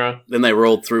nothing wrong. then they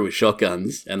rolled through with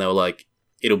shotguns, and they were like,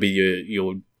 "It'll be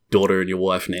your daughter and your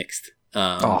wife next."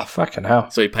 Oh, fucking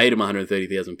hell. So he paid him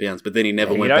 £130,000, but then he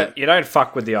never Yeah, went back. you don't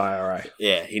fuck with the IRA.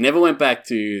 Yeah, he never went back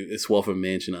to the Swaffham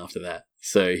Mansion after that.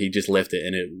 So he just left it,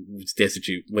 and it was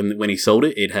destitute. When he sold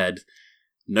it, it had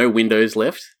no windows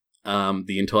left.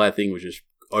 The entire thing was just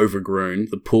overgrown.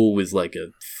 The pool was like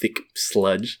a thick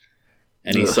sludge,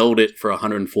 and he sold it for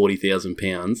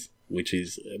 £140,000, which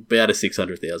is about a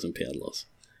 £600,000 loss.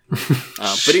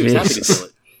 But he was happy to sell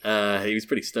it. He was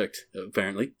pretty stoked,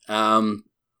 apparently.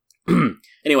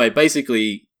 Anyway,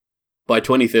 basically, by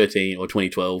 2013 or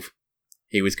 2012,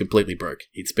 he was completely broke.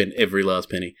 He'd spent every last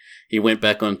penny. He went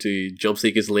back onto Job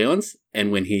Seekers Allowance,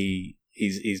 and when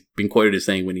he's been quoted as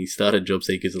saying when he started Job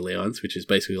Seekers Allowance, which is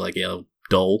basically like our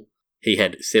dole, he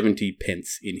had 70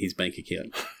 pence in his bank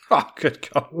account. Oh, good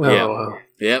God.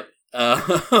 Yep.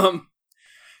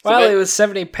 Well, he was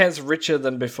 70 pence richer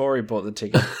than before he bought the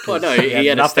ticket. Oh no, he had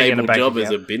a nothing in stable bank job as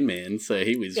account. a bin man, so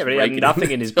he was. Yeah, but he had raking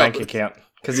nothing in his bank dollars. account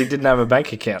because he didn't have a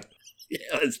bank account.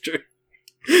 Yeah, that's true.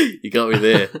 You got me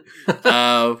there.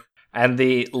 And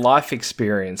the life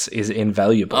experience is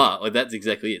invaluable. Well, that's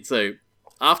exactly it. So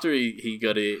after he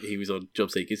was on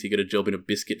Job Seekers, he got a job in a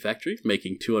biscuit factory,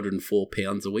 making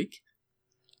 £204 a week.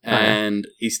 And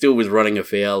he still was running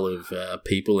afoul of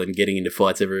people and getting into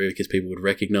fights everywhere because people would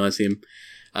recognise him.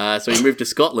 So he moved to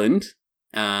Scotland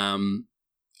and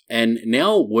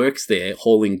now works there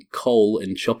hauling coal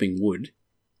and chopping wood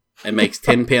and makes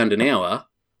 £10 an hour.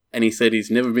 And he said he's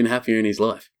never been happier in his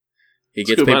life. He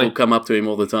gets people come up to him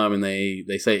all the time and they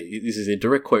say, this is a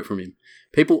direct quote from him.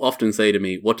 People often say to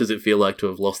me, what does it feel like to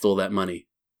have lost all that money?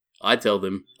 I tell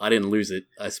them, I didn't lose it,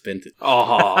 I spent it.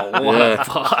 Oh, what a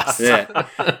boss. Yeah.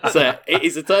 So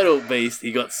he's a total beast.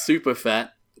 He got super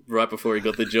fat right before he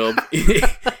got the job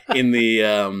in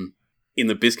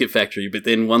the biscuit factory. But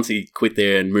then once he quit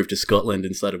there and moved to Scotland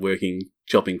and started working,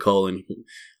 chopping coal and,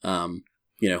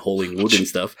 hauling wood and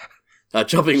stuff.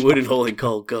 Chopping wood and hauling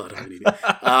coal. God, I'm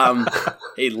an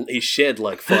idiot. He shed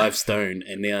like 5 stone,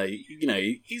 and now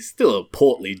he's still a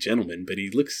portly gentleman, but he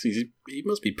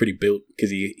must be pretty built because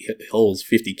he hauls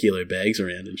 50-kilo bags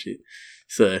around and shit.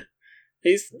 So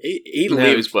he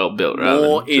lives well built,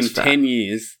 more in 10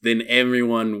 years than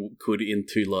everyone could in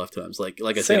 2 lifetimes. Like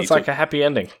I said, Sounds like a happy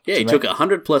ending. Yeah, he took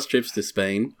 100+ trips to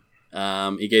Spain.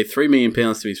 He gave £3 million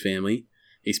to his family.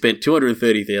 He spent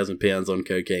 £230,000 on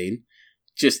cocaine.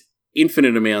 Just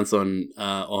infinite amounts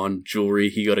on jewelry.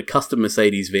 He got a custom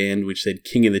Mercedes van which said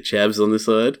King of the Chavs on the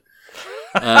side.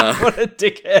 What a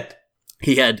dickhead.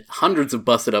 He had hundreds of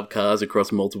busted up cars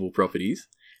across multiple properties.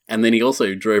 And then he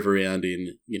also drove around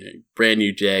in, brand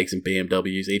new Jags and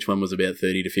BMWs. Each one was about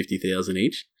 30 to 50,000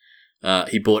 each.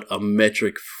 He bought a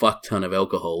metric fuck ton of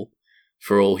alcohol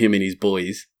for all him and his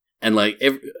boys. And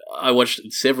I watched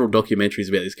several documentaries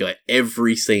about this guy.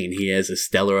 Every scene he has a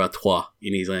Stella Artois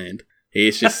in his hand. He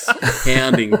is just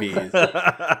pounding beers.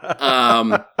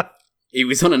 He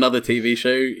was on another TV show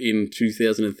in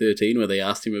 2013 where they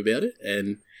asked him about it,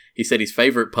 and he said his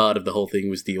favourite part of the whole thing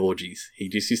was the orgies. He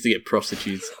just used to get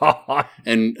prostitutes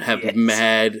and have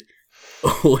mad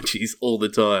orgies all the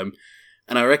time.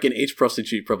 And I reckon each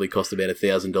prostitute probably cost about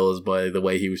 $1,000 by the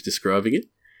way he was describing it.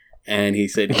 And he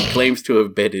said he claims to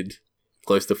have bedded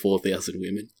close to 4,000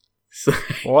 women. So,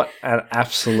 what an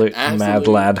absolute mad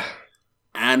lad.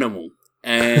 Animal.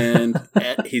 And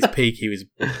at his peak,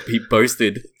 he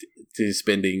boasted to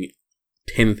spending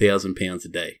 £10,000 a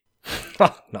day.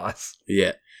 Oh, nice.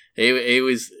 Yeah, he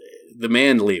was the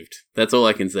man lived. That's all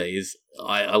I can say. Is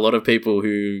a lot of people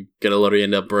who get a lottery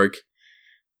end up broke,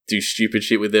 do stupid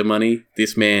shit with their money.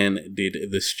 This man did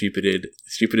the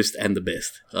stupidest and the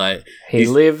best. He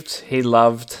lived, he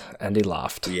loved, and he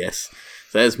laughed. Yes.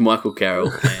 So that's Michael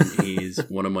Carroll, and he is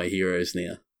one of my heroes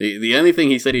now. The only thing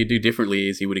he said he'd do differently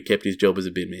is he would have kept his job as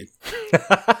a bin man.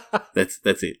 That's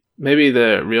it. Maybe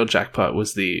the real jackpot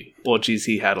was the orgies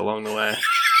he had along the way.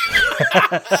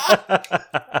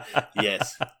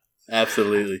 Yes,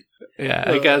 absolutely. Yeah,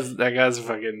 that guy's a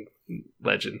fucking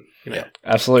legend. Yeah,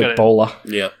 absolute bowler.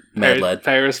 Yep, mad lad.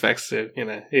 Pay respects to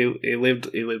he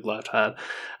lived life hard.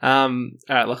 All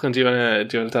right, Lachlan, do you want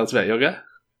to tell us about your guy?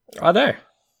 I do.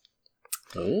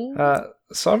 Oh.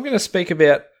 So I'm going to speak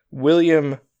about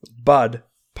William Bud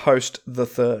Post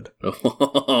III.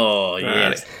 Oh,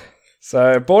 yes.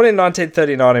 So, born in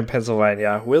 1939 in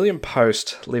Pennsylvania, William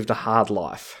Post lived a hard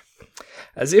life.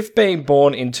 As if being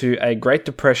born into a Great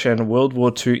Depression, World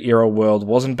War II era world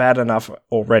wasn't bad enough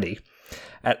already.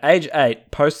 At age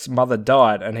 8, Post's mother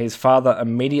died and his father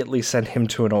immediately sent him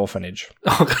to an orphanage.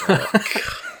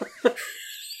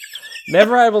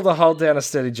 Never able to hold down a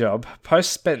steady job,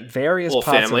 Post spent various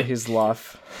parts of his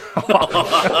life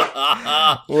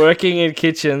working in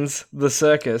kitchens, the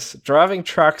circus, driving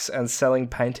trucks, and selling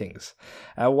paintings.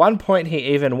 At one point,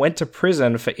 he even went to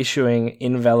prison for issuing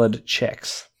invalid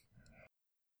checks.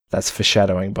 That's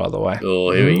foreshadowing, by the way.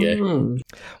 Oh, here we go.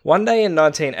 One day in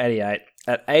 1988,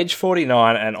 at age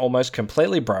 49 and almost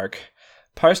completely broke,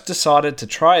 Post decided to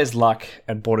try his luck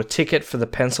and bought a ticket for the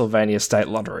Pennsylvania State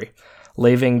Lottery,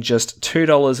 leaving just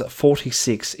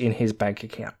 $2.46 in his bank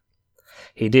account.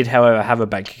 He did, however, have a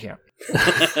bank account.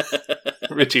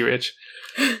 Richie Rich.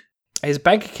 His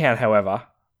bank account, however,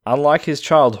 unlike his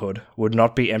childhood, would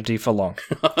not be empty for long.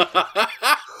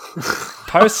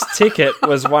 Post's ticket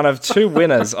was one of 2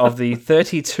 winners of the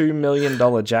 $32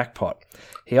 million jackpot.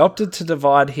 He opted to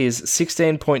divide his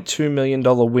 $16.2 million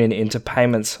win into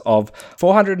payments of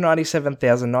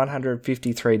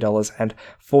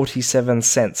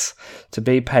 $497,953.47 to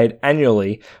be paid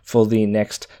annually for the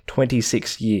next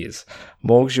 26 years.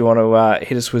 Morgs, you want to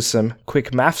hit us with some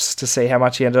quick maths to see how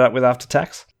much he ended up with after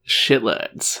tax?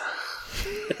 Shitloads.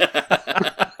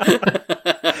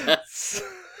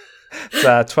 It's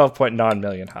 $12.9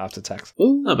 million after tax.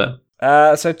 Ooh, not bad.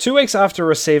 So 2 weeks after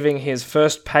receiving his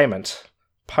first payment,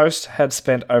 Post had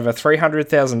spent over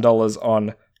 $300,000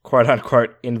 on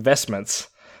quote-unquote investments,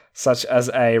 such as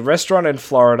a restaurant in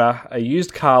Florida, a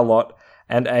used car lot,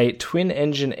 and a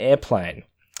twin-engine airplane.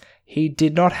 He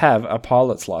did not have a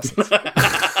pilot's license.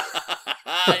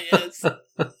 Yes.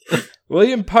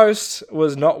 William Post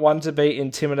was not one to be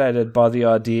intimidated by the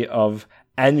idea of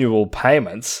annual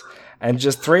payments, and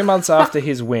just 3 months after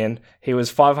his win, he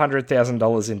was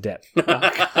 $500,000 in debt.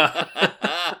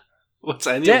 What's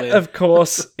annual? Debt, of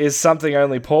course, is something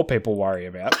only poor people worry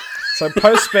about. So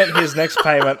Post spent his next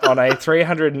payment on a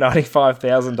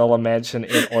 $395,000 mansion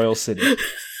in Oil City.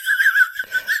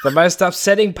 The most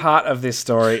upsetting part of this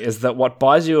story is that what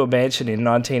buys you a mansion in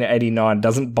 1989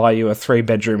 doesn't buy you a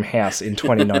 3-bedroom house in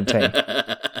 2019.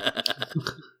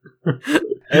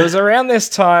 It was around this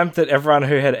time that everyone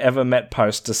who had ever met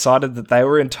Post decided that they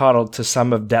were entitled to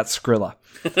some of that Skrilla.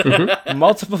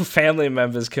 Multiple family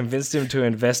members convinced him to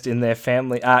invest in their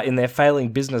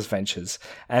failing business ventures,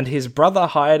 and his brother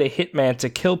hired a hitman to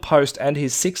kill Post and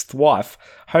his 6th wife,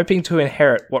 hoping to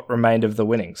inherit what remained of the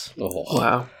winnings. Oh.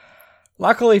 Wow.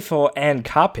 Luckily for Anne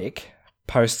Karpik,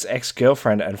 Post's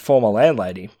ex-girlfriend and former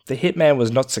landlady, the hitman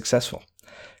was not successful.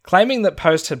 Claiming that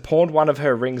Post had pawned one of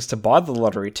her rings to buy the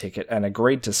lottery ticket and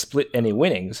agreed to split any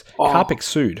winnings, Karpik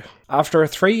sued. After a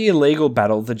 3-year legal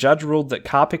battle, the judge ruled that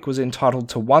Karpik was entitled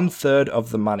to 1/3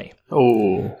 of the money.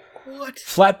 Oh. What?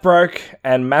 Flat broke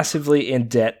and massively in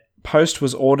debt, Post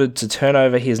was ordered to turn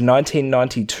over his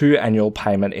 1992 annual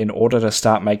payment in order to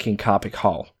start making Karpik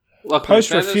whole. Look, Post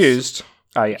refused.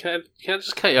 Oh, yeah. Can I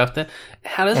just cut you off there?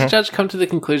 How does the judge come to the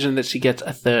conclusion that she gets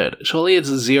 1/3? Surely it's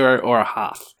 0 or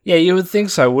 1/2. Yeah, you would think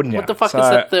so, wouldn't you? What the fuck is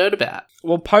that third about?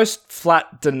 Well, Post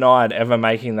flat denied ever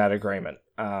making that agreement.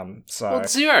 Well,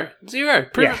 it's 0. Prove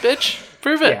it, bitch.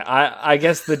 Prove it. Yeah, I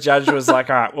guess the judge was like,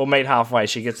 all right, we'll meet halfway.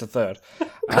 She gets 1/3.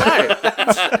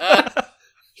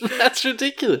 That's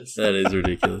ridiculous. That is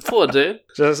ridiculous. Poor dude.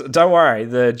 Just don't worry.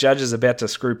 The judge is about to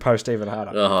screw Post even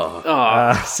harder.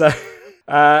 Oh.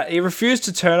 He refused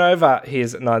to turn over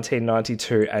his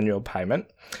 1992 annual payment.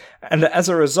 And as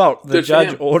a result, the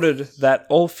judge ordered that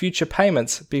all future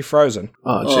payments be frozen.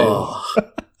 Oh,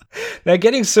 jeez. Now,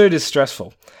 getting sued is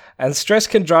stressful, and stress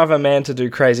can drive a man to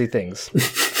do crazy things.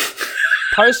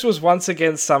 Post was once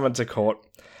again summoned to court,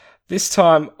 this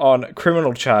time on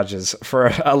criminal charges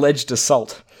for alleged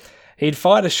assault. He'd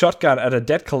fired a shotgun at a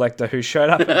debt collector who showed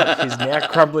up at his now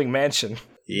crumbling mansion.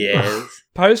 Yes.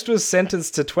 Post was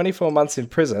sentenced to 24 months in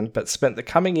prison, but spent the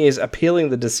coming years appealing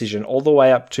the decision all the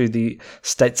way up to the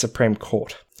state Supreme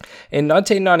Court. In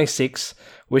 1996,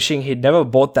 wishing he'd never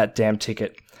bought that damn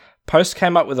ticket, Post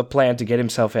came up with a plan to get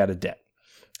himself out of debt.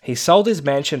 He sold his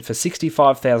mansion for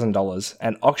 $65,000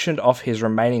 and auctioned off his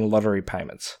remaining lottery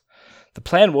payments. The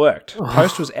plan worked.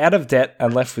 Post was out of debt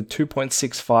and left with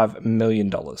 $2.65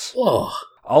 million. Oh.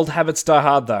 Old habits die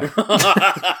hard, though.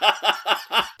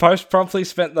 Post promptly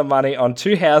spent the money on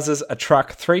 2 houses, a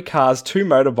truck, 3 cars, 2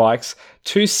 motorbikes,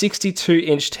 2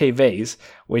 62-inch TVs,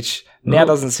 which now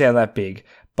doesn't sound that big,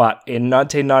 but in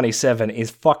 1997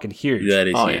 is fucking huge. That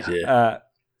is huge, yeah.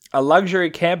 A luxury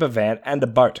camper van, and a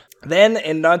boat. Then,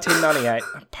 in 1998,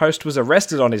 Post was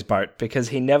arrested on his boat because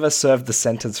he never served the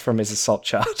sentence from his assault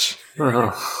charge.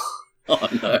 Oh,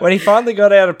 no. When he finally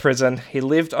got out of prison, he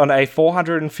lived on a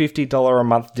 $450 a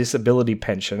month disability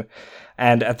pension,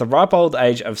 and at the ripe old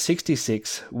age of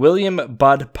 66, William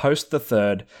Bud Post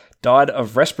III died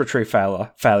of respiratory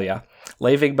failure,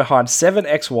 leaving behind 7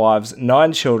 ex-wives,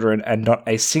 9 children, and not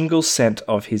a single cent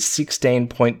of his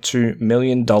 $16.2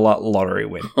 million lottery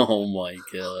win. Oh, my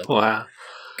God. Wow.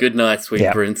 Good night, sweet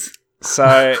Yeah. prince.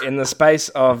 So, in the space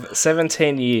of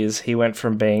 17 years, he went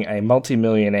from being a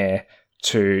multimillionaire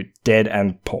to dead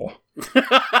and poor.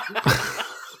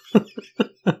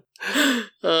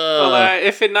 Although,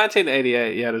 if in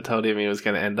 1988 you had told him he was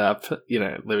going to end up,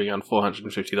 living on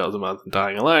 $450 a month and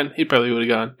dying alone, he probably would have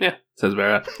gone, yeah, sounds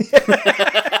about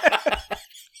right.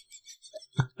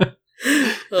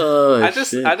 I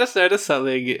just noticed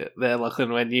something there,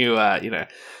 Lachlan, when you,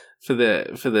 for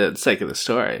the sake of the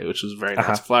story, which was a very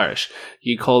nice flourish,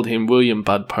 you called him William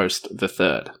Bud Post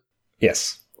III,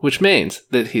 Yes. which means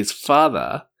that his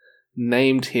father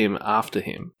named him after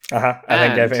him. And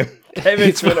then gave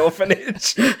him to an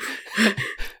orphanage.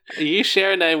 You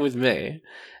share a name with me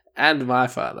and my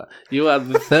father. You are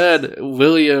the third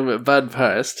William Bud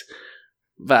Post,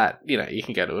 but, you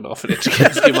can go to an orphanage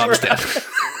because your mum's dead.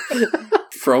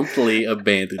 Promptly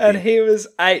abandoned And him. he was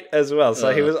 8 as well,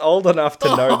 so he was old enough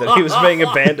to know that he was being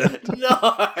abandoned.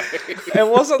 No! It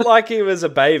wasn't like he was a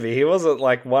baby. He wasn't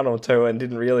like 1 or 2 and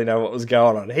didn't really know what was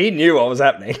going on. He knew what was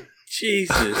happening.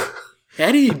 Jesus.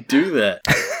 How do you do that?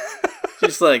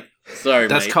 Just like, sorry,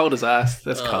 That's mate. cold as ice.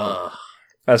 That's cold. Oh,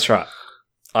 That's right.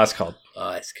 Ice cold.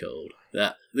 ice cold.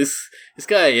 This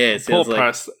guy, it Poor sounds like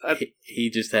Post. he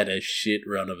just had a shit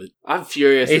run of it. I'm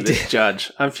furious He at this did. judge.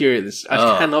 I'm furious. I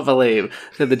Oh. cannot believe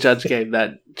that the judge gave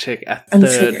that chick a I'm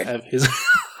third triggered. of his...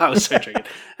 I was so triggered.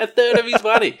 A third of his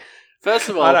money. First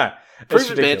of all, I know. It's prove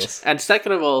it, bitch. ridiculous. And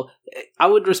second of all, I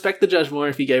would respect the judge more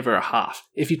if he gave her a half.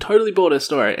 If he totally bought her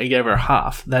story and gave her a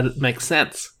half, that makes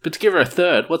sense. But to give her a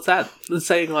third, what's that? It's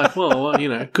saying like, well,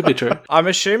 could be true. I'm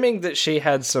assuming that she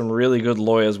had some really good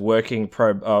lawyers working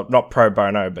not pro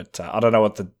bono, but I don't know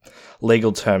what the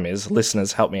legal term is.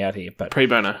 Listeners, help me out here. But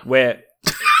Pre-bono. where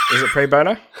is it pro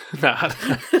bono? No.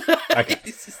 Okay.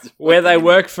 Where they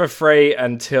work for free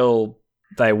until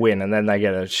they win, and then they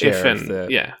get a share of the.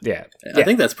 yeah. I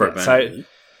think that's pro bono. So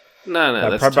No, no,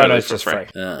 that's pro bono totally is for just free. free.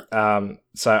 Yeah.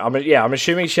 So I'm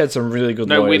assuming she had some really good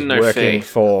No lawyers win, no working fee.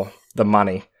 for the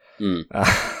money, Mm.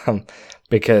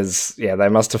 because they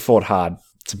must have fought hard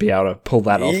to be able to pull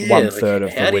that off. Yeah, 1/3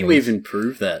 of the how do you winnings. even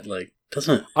prove that? Like,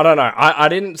 doesn't I don't know. I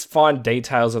didn't find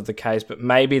details of the case, but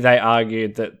maybe they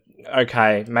argued that,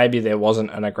 okay, maybe there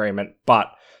wasn't an agreement, but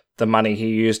the money he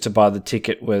used to buy the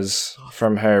ticket was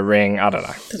from her ring. I don't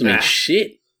know. doesn't mean Nah.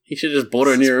 shit. He should have just bought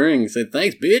her a new ring and said,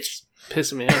 thanks, bitch.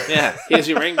 Pissing me off. Yeah, here's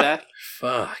your ring back.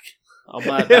 Fuck. I'll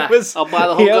buy it It back. was- I'll buy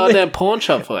the he whole only- goddamn pawn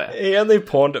shop for you. He only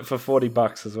pawned it for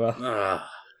 $40 as well. Ah,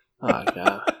 Oh,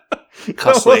 God. That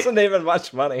Costly. wasn't even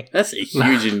much money. that's a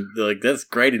huge, that's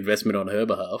great investment on her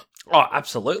behalf. Oh,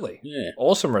 absolutely. Yeah.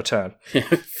 Awesome return.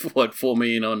 What, $4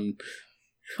 million on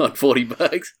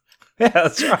 $40? Yeah,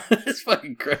 that's right. That's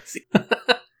fucking crazy.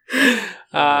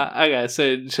 Okay,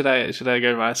 so should I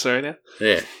go my story now?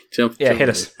 Yeah. Jump. Yeah, jump hit in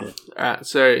us. there. Alright,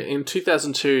 so in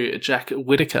 2002, Jack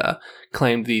Whittaker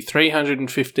claimed the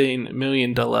 $315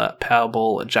 million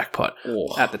Powerball jackpot.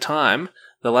 Oh. At the time,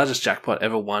 the largest jackpot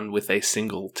ever won with a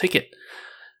single ticket.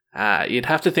 You'd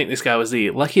have to think this guy was the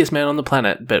luckiest man on the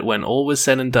planet, but when all was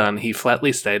said and done, he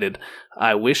flatly stated,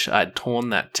 "I wish I'd torn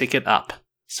that ticket up."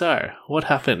 So, what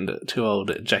happened to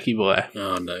old Jackie boy?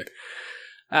 Oh, no.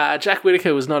 Jack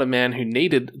Whittaker was not a man who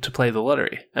needed to play the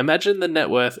lottery. Imagine the net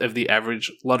worth of the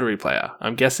average lottery player.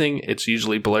 I'm guessing it's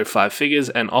usually below 5 figures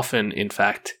and often, in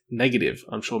fact, negative.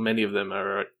 I'm sure many of them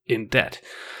are in debt.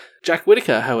 Jack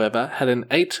Whittaker, however, had an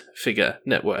 8-figure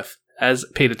net worth. As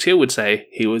Peter Thiel would say,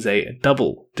 he was a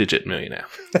double-digit millionaire.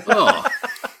 Oh,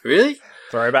 really?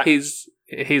 Throwback.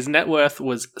 His net worth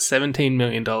was $17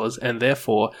 million, and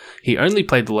therefore he only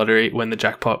played the lottery when the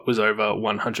jackpot was over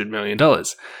 $100 million.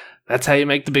 That's how you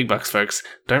make the big bucks, folks.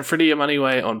 Don't fritter your money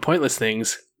away on pointless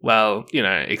things, well,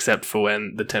 except for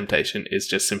when the temptation is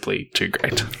just simply too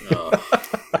great. Oh.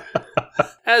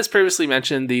 As previously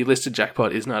mentioned, the listed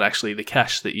jackpot is not actually the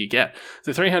cash that you get.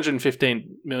 The $315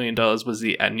 million was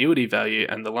the annuity value,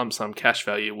 and the lump sum cash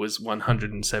value was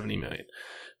 $170 million.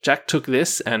 Jack took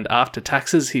this, and after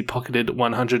taxes, he pocketed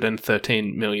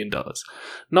 $113 million.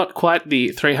 Not quite the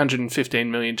 $315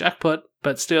 million jackpot,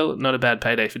 but still not a bad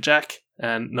payday for Jack,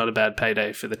 and not a bad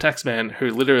payday for the taxman, who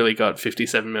literally got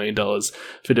 $57 million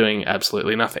for doing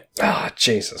absolutely nothing. Oh,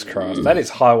 Jesus Christ. That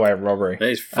is highway robbery. That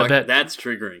is bet- that's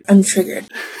triggering. I'm triggered.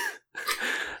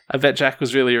 I bet Jack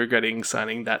was really regretting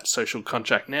signing that social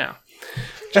contract now.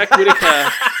 Jack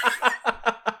Whittaker.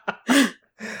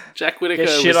 Jack Whittaker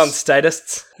Get shit on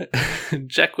statists.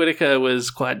 Jack Whittaker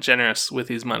was quite generous with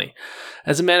his money.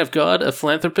 As a man of God, a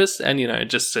philanthropist, and,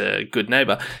 just a good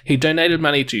neighbour, he donated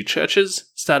money to churches,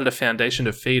 started a foundation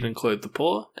to feed and clothe the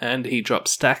poor, and he dropped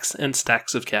stacks and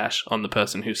stacks of cash on the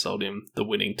person who sold him the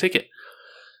winning ticket.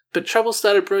 But trouble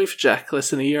started brewing for Jack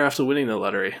less than a year after winning the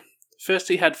lottery. First,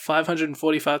 he had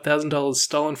 $545,000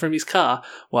 stolen from his car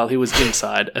while he was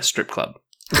inside a strip club.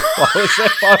 Why was there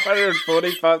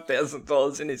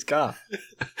 $545,000 in his car?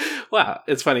 Wow,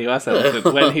 it's funny you asked that.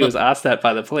 But when he was asked that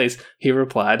by the police, he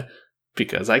replied,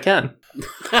 "Because I can."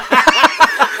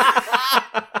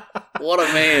 What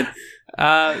a man.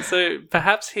 So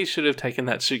perhaps he should have taken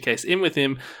that suitcase in with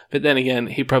him, but then again,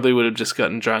 he probably would have just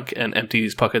gotten drunk and emptied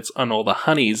his pockets on all the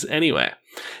honeys anyway.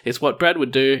 It's what Brad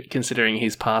would do, considering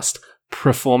his past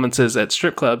performances at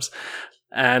strip clubs.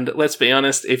 And let's be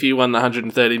honest, if you won the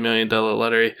 $130 million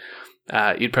lottery,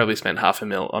 you'd probably spend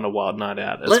 $500,000 on a wild night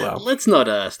out as well. Let's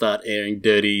not start airing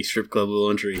dirty strip club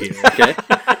laundry here, okay?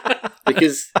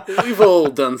 Because we've all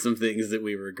done some things that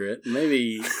we regret.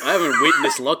 Maybe I haven't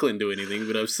witnessed Lachlan do anything,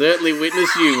 but I've certainly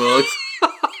witnessed you, Morgs.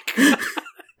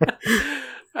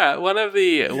 One of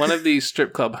the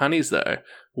strip club honeys, though,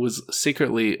 was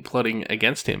secretly plotting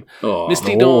against him. Oh.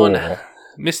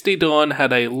 Misty Dawn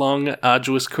had a long,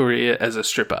 arduous career as a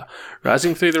stripper,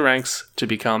 rising through the ranks to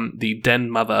become the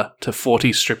den mother to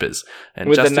 40 strippers. And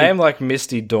with a name like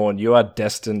Misty Dawn, you are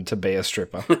destined to be a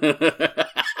stripper.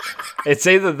 It's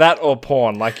either that or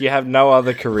porn. Like, you have no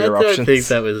other career options. I don't think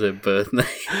that was her birth name.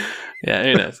 Yeah,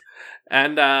 who knows?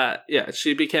 And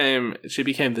she became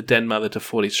the den mother to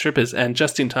 40 strippers, and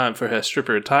just in time for her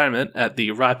stripper retirement at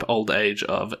the ripe old age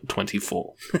of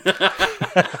 24.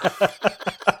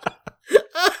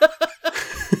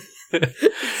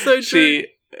 So true.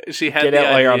 She had Get the out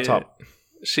idea, while you're on top.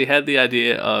 She had the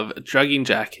idea of drugging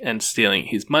Jack and stealing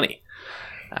his money.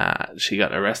 She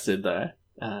got arrested though.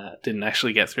 Didn't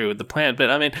actually get through with the plan. But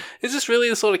I mean, is this really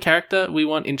the sort of character we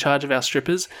want in charge of our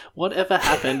strippers? Whatever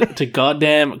happened to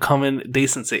goddamn common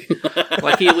decency?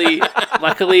 Luckily,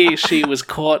 she was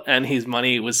caught and his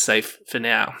money was safe for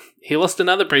now. He lost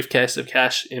another briefcase of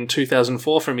cash in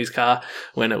 2004 from his car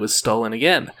when it was stolen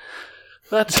again.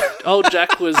 But old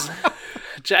Jack was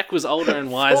older and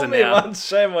wiser now. Once,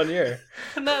 shame on you.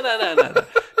 No.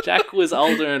 Jack was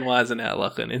older and wiser now,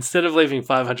 Lachlan. Instead of leaving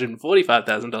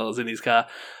 $545,000 in his car,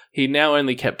 he now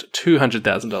only kept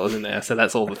 $200,000 in there, so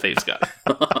that's all the thieves got.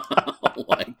 Oh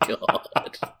my god.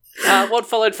 What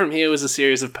followed from here was a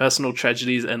series of personal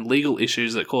tragedies and legal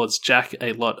issues that caused Jack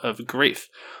a lot of grief.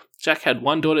 Jack had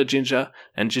one daughter, Ginger,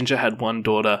 and Ginger had one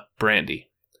daughter, Brandy.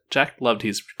 Jack loved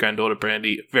his granddaughter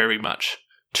Brandy very much.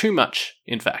 Too much,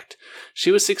 in fact. She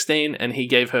was 16 and he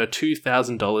gave her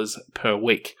 $2,000 per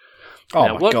week. Oh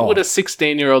now, my what God. would a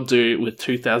 16-year-old do with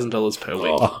 $2,000 per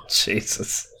week? Oh,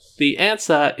 Jesus. The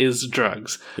answer is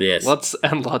drugs. Yes. Lots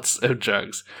and lots of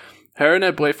drugs. Her and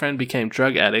her boyfriend became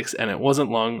drug addicts, and it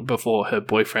wasn't long before her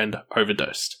boyfriend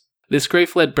overdosed. This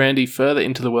grief led Brandy further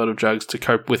into the world of drugs to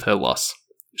cope with her loss.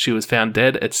 She was found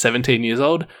dead at 17 years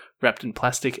old, wrapped in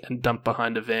plastic and dumped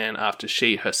behind a van after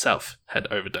she herself had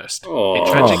overdosed. Oh,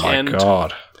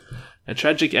 God. A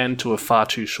tragic end to a far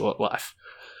too short life.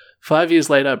 5 years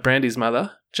later, Brandy's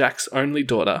mother, Jack's only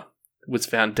daughter, was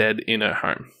found dead in her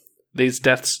home. These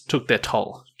deaths took their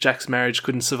toll. Jack's marriage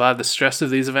couldn't survive the stress of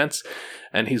these events,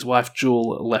 and his wife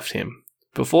Jewel left him.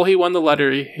 Before he won the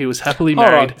lottery, he was happily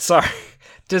married. Hold on, sorry.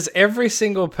 Does every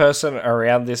single person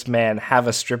around this man have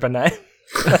a stripper name?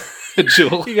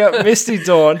 Jewel. You got Misty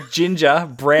Dawn,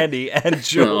 Ginger, Brandy, and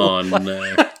Jewel. Oh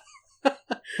no.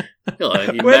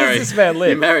 Where does this man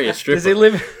live? You marry a stripper.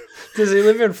 Does he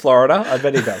live in Florida? I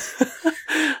bet he does.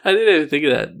 I didn't even think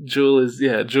of that.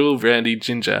 Jewel, Brandy,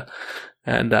 Ginger,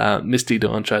 and Misty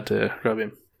Dawn tried to rob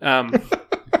him.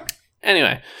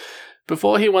 Anyway,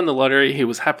 before he won the lottery, he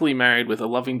was happily married with a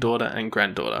loving daughter and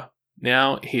granddaughter.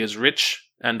 Now he is rich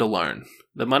and alone.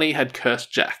 The money had cursed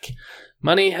Jack.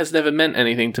 Money has never meant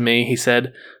anything to me, he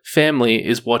said. Family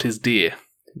is what is dear.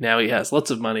 Now he has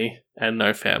lots of money and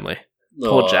no family.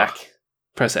 Poor Jack.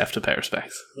 Press F to pay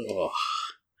respects. Oh,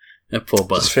 that poor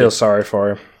bastard. Just feel sorry for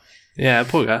him. Yeah,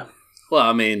 poor guy. Well,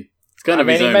 I mean, it's kind of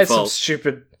his he own made fault.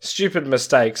 some stupid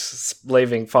mistakes,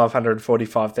 leaving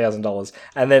 $545,000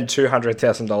 and then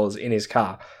 $200,000 in his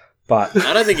car. But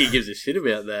I don't think he gives a shit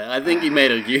about that. I think he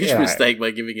made a huge mistake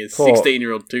by giving a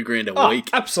 16-year-old $2,000 a week.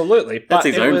 Absolutely. That's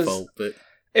his own fault. But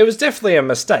it was definitely a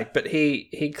mistake, but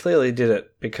he clearly did it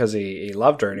because he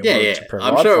loved her and he wanted to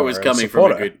provide I'm sure for it was her and coming from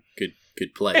support a her. good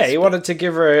good place. Yeah, he but wanted to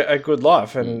give her a good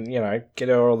life and, get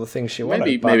her all the things she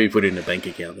wanted. maybe put it in a bank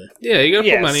account there. Yeah, you got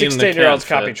to put money in the 16-year-olds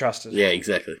account can't for- be trusted. Yeah,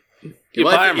 exactly. You If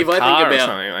I buy thi- him if a I think car or about-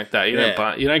 something like that. You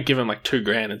Yeah. don't give him like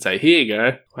 $2,000 and say, "Here you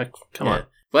go." Like, come Yeah. on.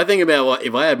 If I think about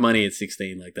if I had money at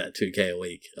 16 like that, $2,000 a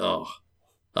week,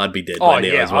 I'd be dead Oh, by now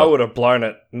yeah, as well. I would have blown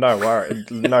it. No worry.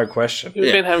 No question. You've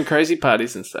Yeah. been having crazy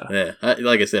parties and stuff. Yeah,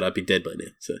 like I said, I'd be dead by now.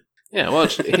 So Yeah, well,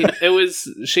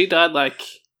 she died like,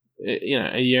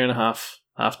 a year and a half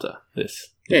after this.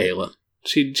 yeah, well,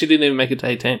 She didn't even make it to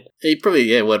 18. he probably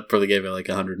gave her like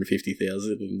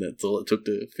 150,000, and that's all it took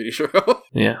to finish her off.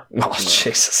 Yeah, Oh,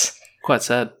 Jesus. quite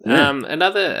sad. Yeah.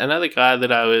 Another guy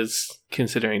that I was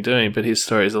considering doing, but his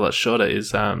story is a lot shorter,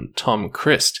 is Tom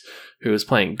Christ, who was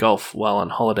playing golf while on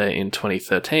holiday in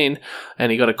 2013,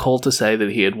 and he got a call to say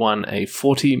that he had won a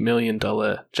 $40 million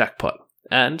jackpot,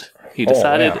 and he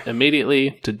decided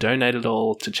immediately to donate it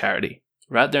all to charity,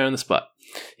 right there on the spot.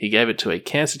 He gave it to a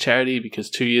cancer charity because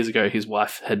 2 years ago his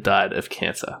wife had died of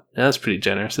cancer. Now, that's pretty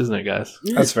generous, isn't it, guys?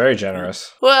 That's very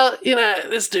generous. Well,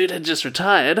 this dude had just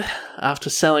retired after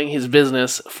selling his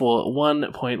business for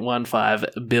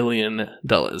 $1.15 billion.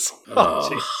 Oh,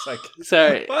 jeez. Like,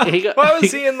 So he got. why was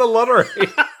he in the lottery?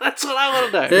 That's what I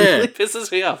want to know. It Yeah. really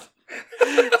pisses me off.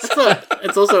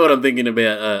 It's also what I'm thinking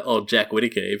about. Old Jack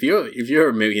Whittaker. If you're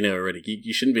a millionaire already,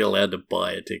 you shouldn't be allowed to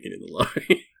buy a ticket in the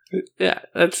lottery. Yeah,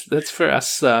 that's for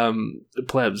us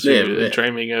plebs who Yeah. are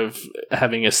dreaming of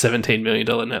having a $17 million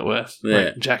net worth, Yeah.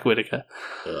 like Jack Whittaker.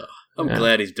 I'm Yeah.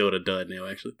 glad his daughter died now,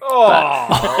 actually, Oh, wow.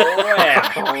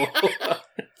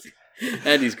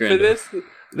 and his But granddaughter.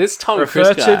 this Tom Refer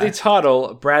Cruise to guy, the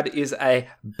title, Brad is a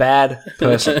bad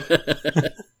person.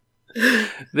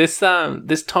 this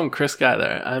Tom Cruise guy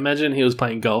though, I imagine he was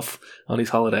playing golf on his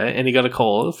holiday and he got a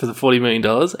call for the $40 million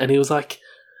and he was like,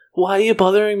 "Why are you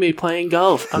bothering me playing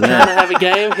golf? I'm trying to have a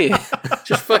game here."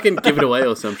 Just fucking give it away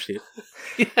or some shit.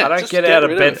 Yeah, I don't just get out of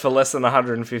rid bed it. for less than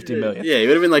 150 million. Yeah, he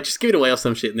would have been like, just give it away or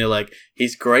some shit. And they're like,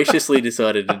 he's graciously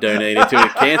decided to donate it to a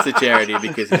cancer charity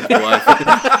because his wife.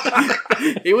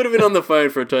 He would have been on the phone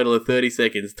for a total of 30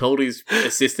 seconds, told his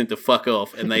assistant to fuck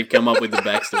off, and they've come up with the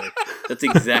backstory. That's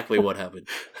exactly what happened.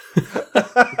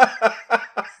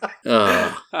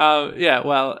 Yeah,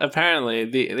 well, apparently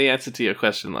the answer to your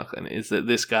question, Lachlan, is that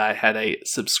this guy had a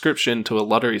subscription to a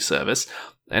lottery service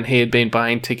and he had been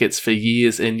buying tickets for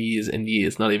years and years and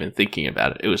years, not even thinking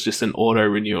about it. It was just an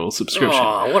auto-renewal subscription.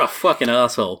 Oh, what a fucking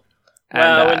asshole.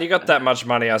 Well, And, when you got that much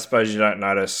money, I suppose you don't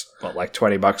notice, like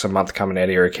 $20 a month coming out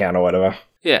of your account or whatever.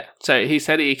 Yeah, so he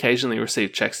said he occasionally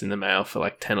received checks in the mail for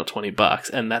like 10 or $20,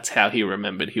 and that's how he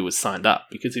remembered he was signed up,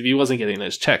 because if he wasn't getting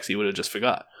those checks, he would have just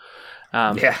forgot.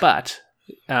 Yeah. But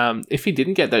if he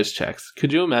didn't get those checks,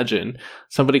 could you imagine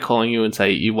somebody calling you and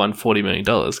say you won $40 million?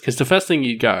 Because the first thing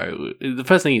you'd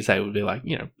say would be like,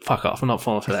 fuck off, I'm not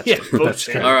falling for that Yeah, shit. bullshit. That's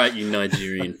crazy. All right, you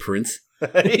Nigerian prince.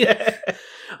 Yeah.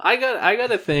 I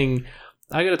got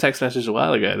a text message a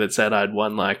while ago that said I'd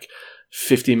won like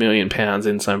 £50 million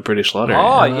in some British lottery.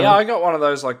 Oh, And, yeah, I got one of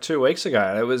those like 2 weeks ago.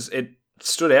 And it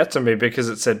stood out to me because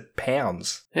it said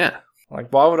pounds. yeah.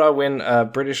 Like, why would I win a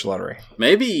British lottery?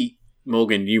 Maybe,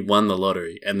 Morgan, you won the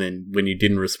lottery, and then when you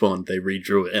didn't respond, they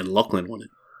redrew it, and Lachlan won it.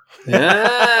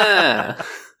 Yeah.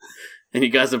 And you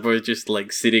guys are both just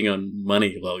like sitting on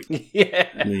money, like, Yeah.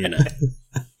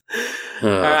 All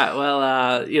right.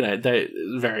 Well, they're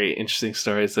very interesting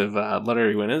stories of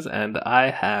lottery winners, and I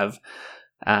have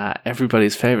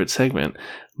everybody's favorite segment,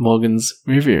 Morgan's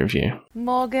movie review.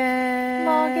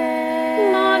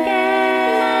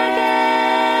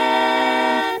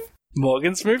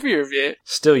 Morgan's movie review.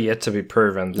 Still yet to be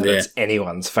proven that Yeah. it's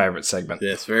anyone's favourite segment.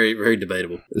 Yes, very, very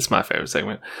debatable. It's my favorite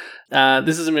segment.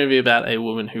 This is a movie about a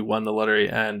woman who won the lottery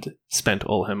and spent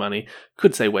all her money.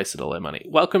 Could say wasted all her money.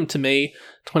 Welcome to Me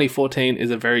 2014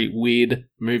 is a very weird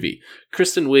movie.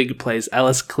 Kristen Wiig plays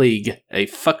Alice Klieg, a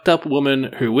fucked up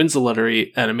woman who wins the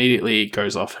lottery and immediately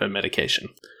goes off her medication.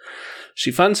 She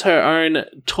funds her own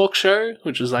talk show,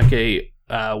 which is like a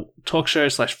talk show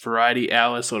 / variety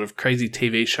hour sort of crazy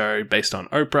TV show based on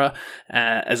Oprah,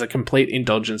 as a complete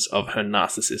indulgence of her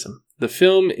narcissism. The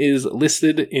film is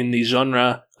listed in the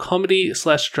genre comedy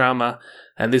 / drama,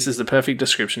 and this is the perfect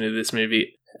description of this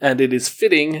movie. And it is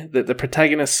fitting that the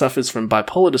protagonist suffers from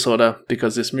bipolar disorder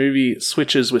because this movie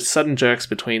switches with sudden jerks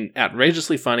between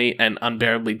outrageously funny and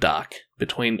unbearably dark,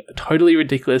 between totally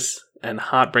ridiculous and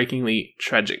heartbreakingly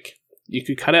tragic. You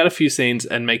could cut out a few scenes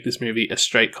and make this movie a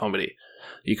straight comedy.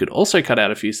 You could also cut out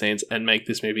a few scenes and make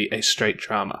this movie a straight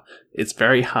drama. It's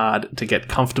very hard to get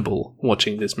comfortable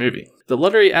watching this movie. The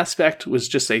lottery aspect was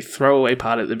just a throwaway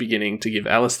part at the beginning to give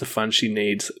Alice the fun she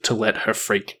needs to let her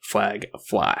freak flag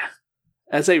fly.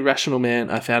 As a rational man,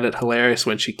 I found it hilarious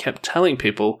when she kept telling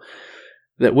people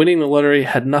that winning the lottery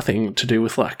had nothing to do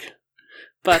with luck.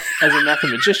 But as a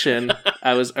mathematician,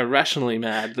 I was irrationally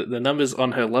mad that the numbers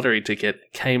on her lottery ticket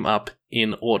came up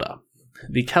in order.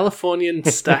 The Californian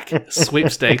Stack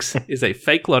Sweepstakes is a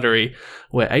fake lottery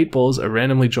where 8 balls are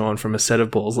randomly drawn from a set of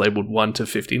balls labelled 1 to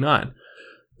 59.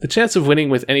 The chance of winning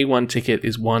with any one ticket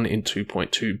is 1 in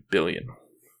 2.2 billion.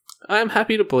 I am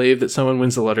happy to believe that someone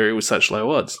wins the lottery with such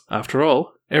low odds. After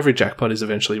all, every jackpot is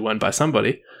eventually won by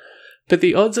somebody. But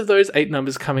the odds of those 8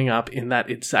 numbers coming up in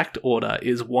that exact order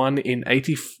is 1 in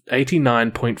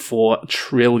 89.4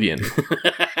 trillion.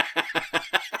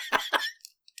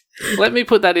 Let me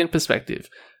put that in perspective.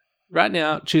 Right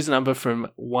now, choose a number from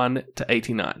 1 to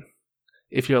 89.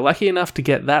 If you're lucky enough to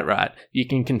get that right, you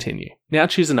can continue. Now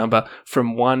choose a number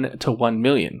from 1 to 1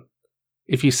 million.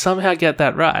 If you somehow get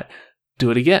that right,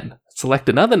 do it again. Select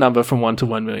another number from 1 to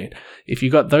 1 million. If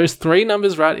you got those 3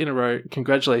 numbers right in a row,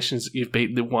 congratulations, you've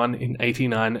beat the 1 in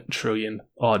 89 trillion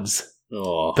odds.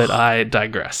 Oh. But I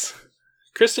digress.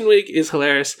 Kristen Wiig is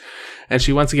hilarious, and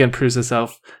she once again proves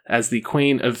herself as the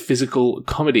queen of physical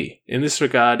comedy. In this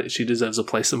regard, she deserves a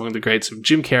place among the greats of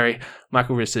Jim Carrey,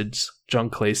 Michael Richards, John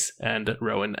Cleese, and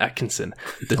Rowan Atkinson.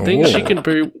 The things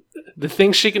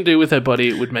she can do with her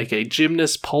body would make a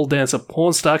gymnast, pole dancer,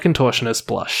 porn star contortionist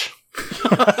blush.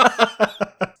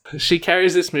 She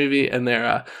carries this movie, and there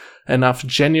are enough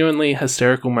genuinely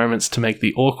hysterical moments to make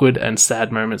the awkward and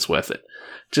sad moments worth it.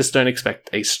 Just don't expect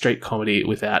a straight comedy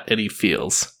without any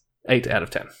feels. 8 out of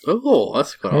 10. Oh,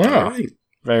 that's quite alright.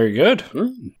 Very good.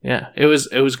 Yeah, it was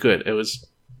good. It was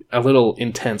a little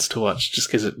intense to watch just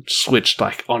because it switched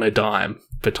like on a dime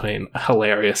between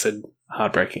hilarious and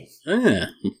heartbreaking. Yeah,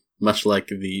 much like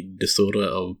the disorder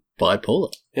of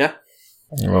bipolar. Yeah.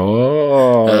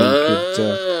 Oh, you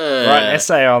could write an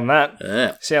essay on that.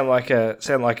 Yeah. Sound like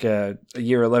a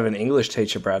year 11 English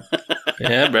teacher, Brad.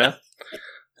 Yeah, bro.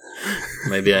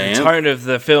 Maybe I The am. tone of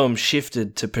the film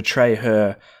shifted to portray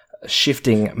her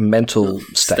shifting mental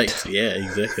state. Yeah,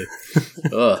 exactly.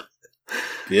 Oh,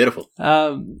 beautiful.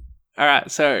 All right,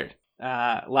 so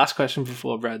last question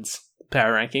before Brad's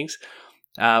power rankings.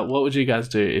 What would you guys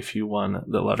do if you won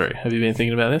the lottery? Have you been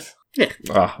thinking about this? Yeah.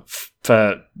 Oh,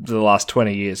 for the last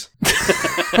 20 years.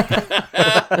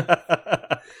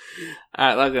 All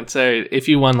right, Logan, so if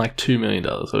you won like $2 million,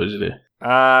 what would you do?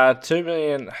 $2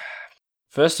 million.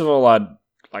 First of all,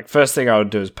 first thing I would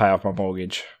do is pay off my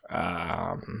mortgage.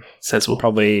 Sensible.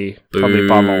 Probably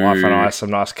buy my wife and I some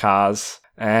nice cars,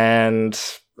 and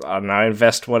I don't know,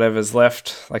 invest whatever's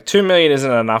left. Like $2 million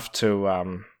isn't enough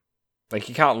to you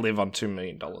can't live on $2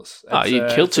 million. Oh, you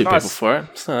killed 2 people for it.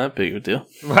 It's not that big of a deal.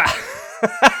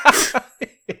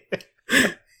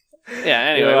 Yeah.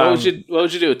 Anyway, what would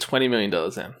you do with $20 million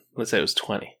then? Let's say it was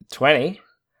 20. 20.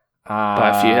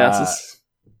 Buy a few houses.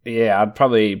 Yeah, I'd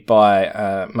probably buy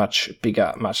a much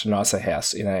bigger, much nicer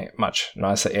house in a much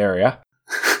nicer area.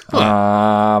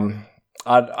 I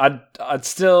would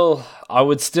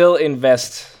still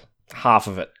invest half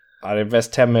of it. I'd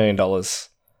invest $10 million,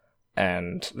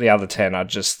 and the other 10 I'd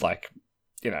just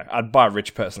I'd buy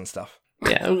rich person stuff.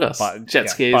 Yeah, we've got jet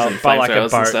skis buy and like a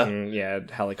flamethrowers boat and stuff. and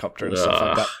helicopter and stuff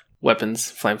like that.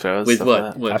 Weapons, flamethrowers, With stuff what?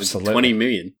 like that. What, Absolutely. 20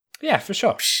 million? Yeah, for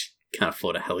sure. Can't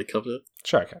afford a helicopter.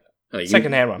 Sure, okay. Oh,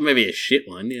 Second-hand one. Maybe a shit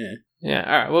one, yeah. Yeah,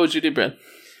 all right. What would you do, Brad?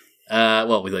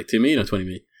 With like 2 million or 20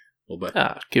 million? Or both?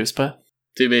 Give us both.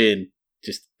 2 million,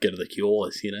 just go to the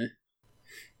Cures,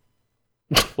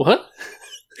 What?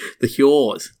 The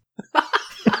Cures.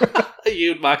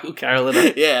 You and Michael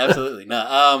Carolina. Yeah, absolutely. No,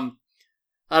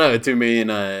 I don't know, 2 million,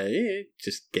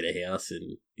 just get a house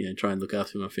and, try and look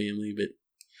after my family. But,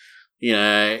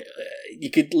 you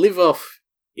could live off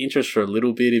interest for a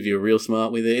little bit if you're real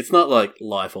smart with it. It's not like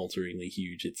life-alteringly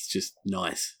huge. It's just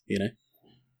nice,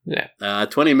 Yeah.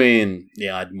 20 million,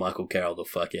 yeah, I'd Michael Carroll the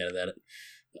fuck out of that.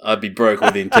 I'd be broke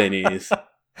within 10 years.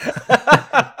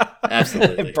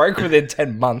 Absolutely. Broke within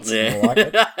 10 months. Yeah. More like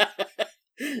it.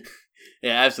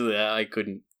 Yeah, absolutely. I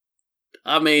couldn't.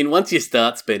 I mean, once you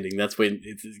start spending, that's when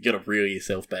you got to reel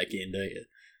yourself back in, don't you?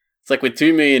 It's like with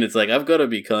 2 million, it's like, I've got to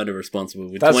be kind of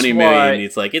responsible. With That's 20 why- million,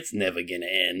 it's like, it's never going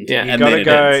to end. Yeah. You And gotta then it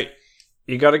go. ends.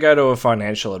 You gotta go to a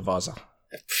financial advisor.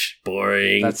 Psh,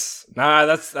 boring.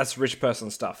 That's rich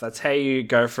person stuff. That's how you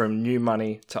go from new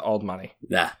money to old money.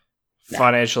 Nah.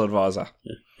 Financial advisor.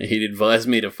 He'd advise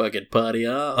me to fucking party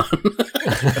on.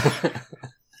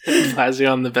 Advise you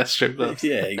on the best strip clubs.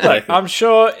 Yeah, Like, exactly. I'm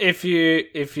sure if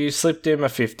you slipped him a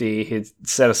 50, he'd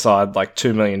set aside like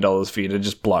 $2 million for you to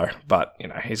just blow. But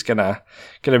he's gonna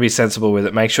be sensible with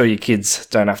it. Make sure your kids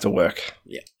don't have to work.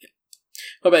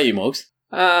 What about you, Morgs?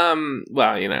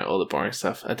 Well, all the boring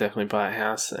stuff. I'd definitely buy a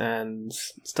house and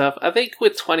stuff. I think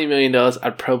with $20 million,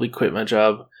 I'd probably quit my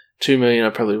job. $2 million, I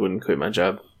probably wouldn't quit my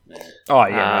job. Oh,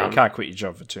 yeah, no, you can't quit your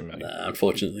job for $2 million.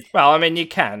 Unfortunately. Well, I mean, you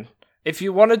can. If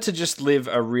you wanted to just live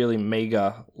a really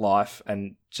meager life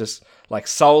and just, like,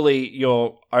 solely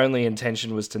your only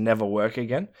intention was to never work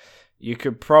again, you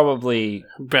could probably...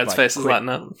 Brad's face is lighting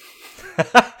up.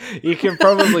 You can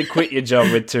probably quit your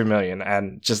job with $2 million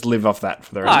and just live off that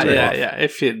for the rest of your life. Yeah.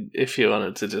 If you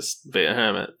wanted to just be a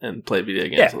hermit and play video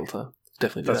games all the time,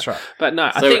 definitely do That's that. right. But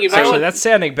no, I think Actually, that's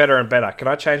sounding better and better. Can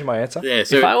I change my answer? Yeah.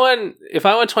 So if I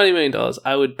won $20 million,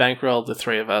 I would bankroll the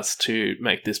three of us to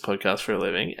make this podcast for a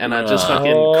living, and I'd just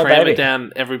fucking cram it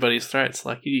down everybody's throats.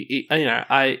 Like you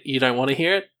don't want to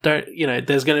hear it.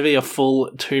 There's going to be a full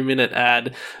 2-minute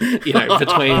ad,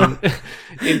 between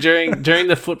during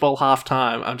the football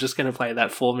halftime. I'm just going to play that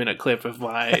 4-minute clip of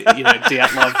my,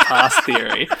 Dyatlov pass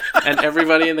theory, and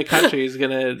everybody in the country is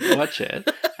going to watch it,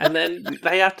 and then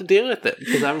they have to deal with it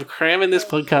because I'm cramming this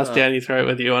podcast down your throat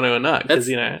whether you want to or not. Because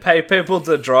pay people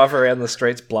to drive around the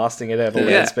streets blasting it out of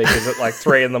loudspeakers at like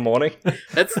 3 a.m.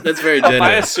 That's very I'll buy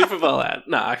a generous. Super Bowl ad.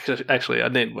 No, actually, I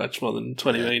need much more than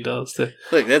 $20 million to.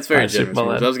 Look, that's very buy a Super generous.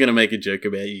 Bowl ad. I was going to make a joke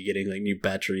about you getting like new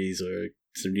batteries or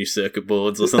some new circuit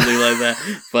boards or something like that,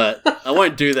 but I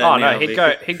won't do that. Oh now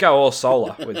no, he'd go all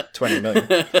solar with $20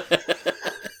 million.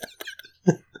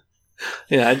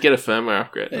 Yeah, I'd get a firmware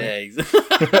upgrade. Yeah, exactly.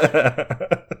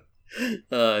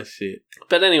 Oh shit!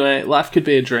 But anyway, life could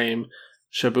be a dream.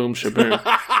 Shaboom, shaboom.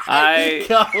 I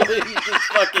can't believe you just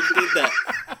fucking did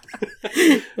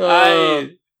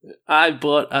that. I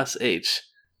bought us each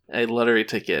a lottery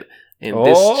ticket in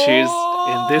this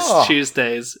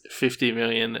Tuesday's $50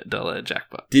 million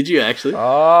jackpot. Did you actually?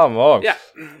 Oh, Morg. Yeah.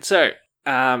 So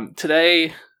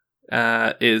today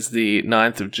is the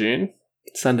 9th of June.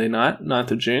 Sunday night,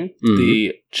 9th of June. Mm-hmm.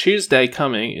 The Tuesday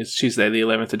coming is Tuesday, the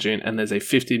 11th of June, and there's a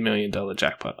 $50 million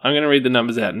jackpot. I'm going to read the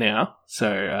numbers out now,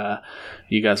 so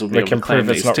you guys will be able to claim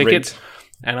these tickets.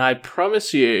 And I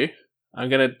promise you, I'm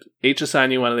going to each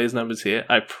assign you one of these numbers here.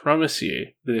 I promise you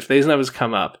that if these numbers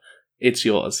come up, it's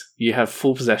yours. You have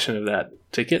full possession of that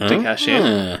ticket to cash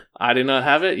in. I do not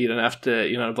have it. You don't have to.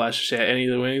 You're not obliged to share any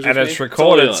of the winnings with me. And it's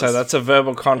recorded, so that's a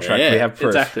verbal contract. Yeah, we have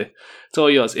proof. Exactly. It's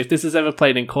all yours. If this is ever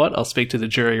played in court, I'll speak to the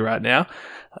jury right now.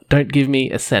 Don't give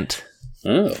me a cent.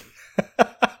 Oh.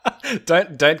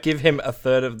 Don't give him a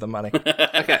third of the money.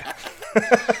 Okay.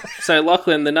 So,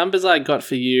 Lachlan, the numbers I got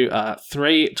for you are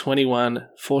 3, 21,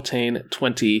 14,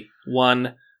 20,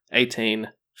 1, 18,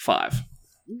 5.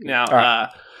 Now,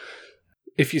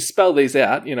 if you spell these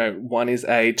out, 1 is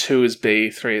A, 2 is B,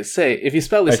 3 is C. If you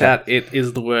spell this out, it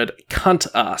is the word cunt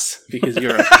ass, because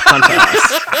you're a cunt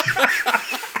ass.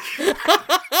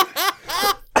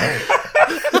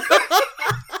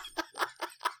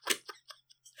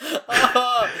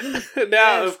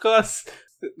 Now, of course,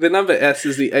 the number S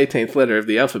is the 18th letter of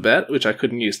the alphabet, which I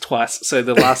couldn't use twice, so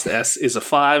the last S is a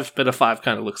 5, but a 5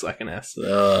 kind of looks like an S.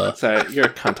 So you're a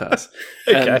cunt ass.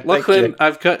 And Lachlan,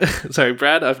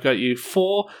 Brad, I've got you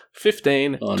 4,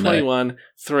 15, 21,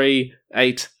 3,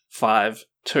 8, 5,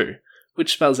 2,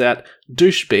 which spells out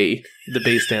douche B. The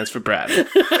B stands for Brad.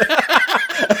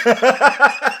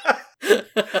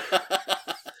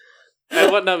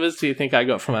 And what numbers do you think I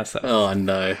got for myself? Oh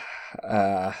no.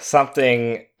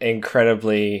 Something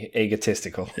incredibly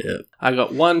egotistical. Yeah. I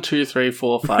got 1, 2, 3,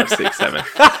 4, 5, 6, 7.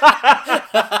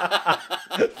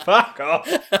 Fuck off.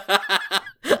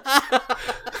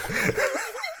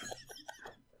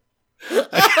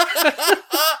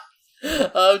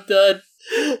 I'm done.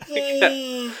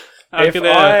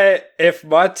 If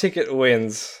my ticket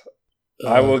wins,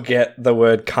 I will get the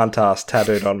word cunt ass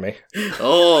tattooed on me.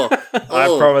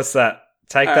 I promise that.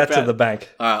 Take that to the bank.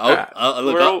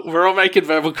 We're all making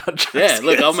verbal contracts. Yeah,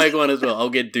 look, I'll make one as well. I'll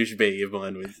get douche B if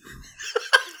mine wins.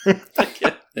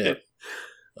 Yeah.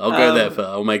 I'll go that far.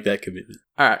 I'll make that commitment.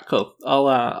 All right, cool.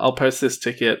 I'll post this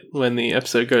ticket when the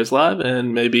episode goes live,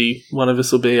 and maybe one of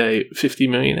us will be a 50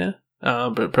 millionaire,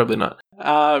 but probably not.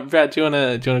 Brad, do you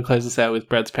want to close this out with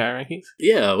Brad's power rankings?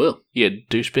 Yeah, I will. Yeah,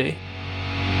 douche B.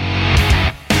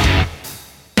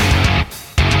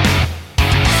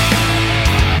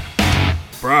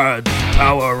 Brad's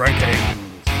Power Rankings.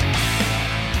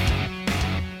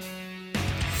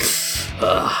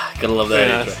 Gotta love that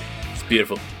Very intro. nice. It's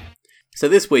beautiful. So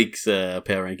this week's power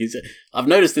rankings, I've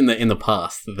noticed in the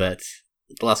past that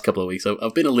the last couple of weeks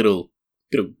I've been a bit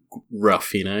of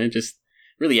rough, just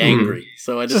really angry.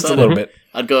 So I decided Just a little bit.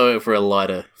 I'd go for a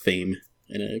lighter theme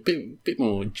and a bit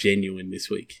more genuine this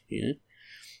week. Yeah.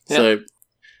 So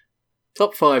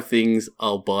top 5 things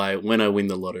I'll buy when I win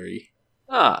the lottery.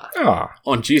 Oh,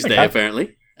 on Tuesday, Okay.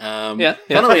 apparently. Yeah.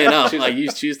 Funnily enough, Tuesday. I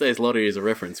used Tuesday's lottery as a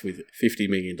reference with $50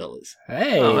 million.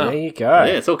 hey, Oh, wow. there you go.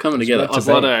 Yeah, it's all coming together. meant to Oz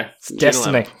be. Lotto. It's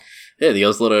destiny. Yeah, the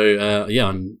Oz Lotto,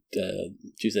 on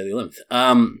Tuesday the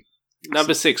 11th.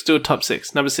 Number 6, do a top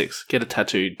 6. Number 6, get a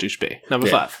tattoo, douchebag. Number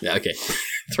 5. Yeah, okay.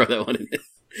 Throw that one in there.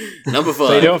 Number 5.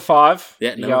 So you're doing 5.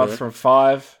 Yeah, you're number going from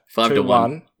 5 5 to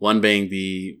 1. 1. 1 being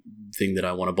the thing that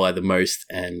I want to buy the most,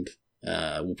 and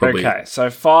we'll probably... Okay,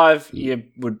 so 5 you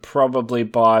would probably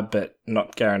buy, but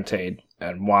not guaranteed.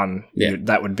 And 1, Yeah.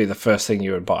 that would be the first thing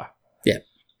you would buy.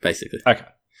 Basically. Okay.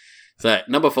 So,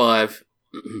 number 5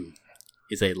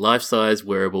 is a life-size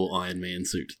wearable Iron Man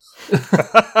suit.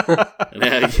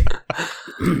 Now,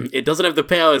 it doesn't have the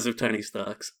powers of Tony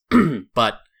Stark's,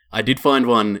 but I did find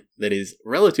one that is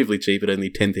relatively cheap at only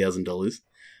 $10,000.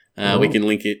 We can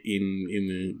link it in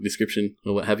the description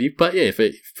or what have you. But yeah, for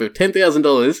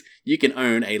 $10,000, you can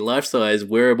own a life-size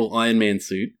wearable Iron Man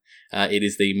suit. It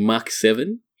is the Mach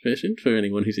 7 version for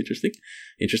anyone who's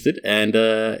interested. And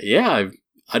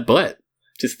I'd buy it.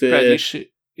 Just Brad,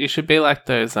 you should be like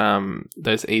those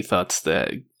e-thots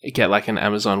that get like an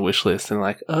Amazon wish list and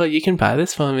like, oh, you can buy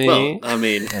this for me. well, I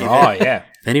mean, Oh, yeah.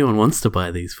 if anyone wants to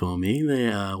buy these for me, they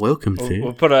are welcome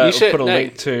We'll put a, You should- we'll put a no,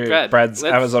 link to Brad, Brad's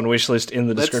let's- Amazon wish list in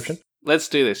the description. Let's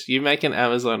do this. You make an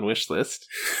Amazon wish list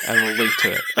and we'll link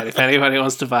to it. And if anybody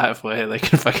wants to buy it for you, they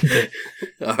can fucking do it.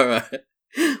 All right.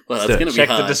 Well, it's So going to be Check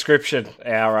the hard. description,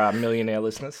 our millionaire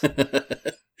listeners.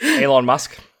 Elon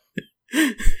Musk.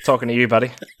 Talking to you,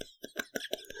 buddy.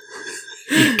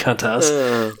 You cunt ass.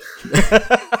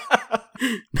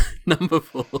 Number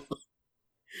 4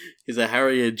 is a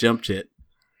Harrier jump jet.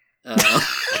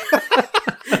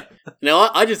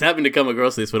 Now, I just happened to come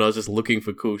across this when I was just looking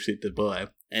for cool shit to buy,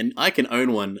 and I can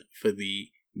own one for the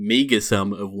meager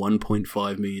sum of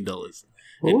 $1.5 million. Ooh.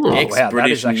 Oh, wow, that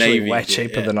is actually way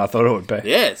cheaper yeah. than I thought it would be.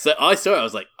 Yeah, so I saw it, I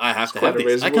was like, I have to quite have a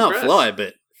this. I reasonable can't price. fly,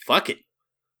 but fuck it.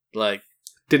 Like,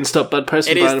 Didn't stop Bud Post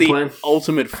it from is buying a the plane.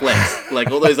 ultimate flex. Like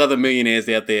all those other millionaires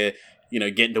out there,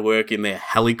 getting to work in their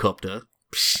helicopter.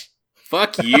 Psh,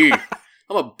 fuck you.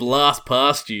 I'm gonna blast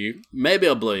past you. Maybe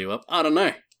I'll blow you up. I don't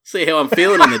know. See how I'm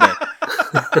feeling on the day.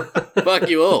 Fuck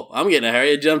you all. I'm getting a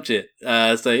Harrier jump jet.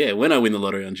 So yeah, when I win the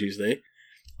lottery on Tuesday,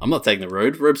 I'm not taking the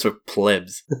road. Road's for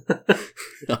plebs.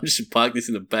 I'm just park this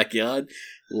in the backyard,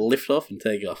 lift off, and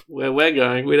take off. Where we're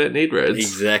going, we don't need roads.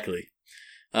 Exactly.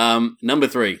 Number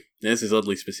 3. Now, this is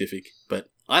oddly specific, but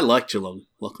I like Geelong,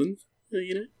 Lachlan.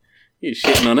 You're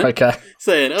shitting on it, Okay.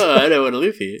 saying, "Oh, I don't want to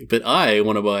live here," but I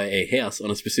want to buy a house on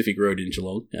a specific road in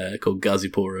Geelong called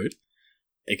Ghazipur Road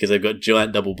because they've got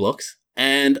giant double blocks,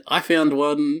 and I found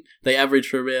one. They average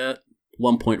for about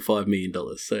 $1.5 million,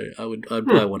 so I'd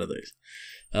buy one of those.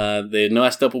 They're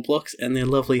nice double blocks, and they're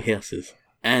lovely houses.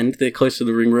 And they're close to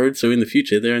the ring road, so in the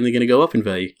future, they're only going to go up in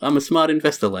value. I'm a smart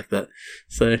investor like that.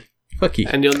 So, fuck you.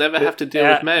 And you'll never have to deal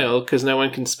with mail because no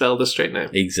one can spell the street name.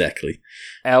 Exactly.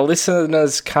 Our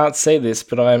listeners can't see this,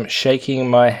 but I'm shaking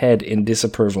my head in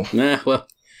disapproval. Nah, well,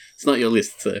 it's not your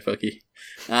list, so fuck you.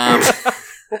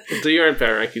 Do your own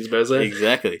power rankings, Bozo.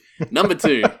 Exactly. Number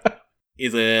 2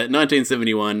 is a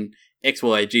 1971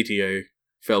 XY GTO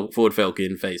Ford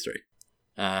Falcon Phase 3.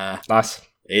 Nice.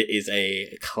 It is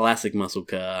a classic muscle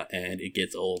car, and it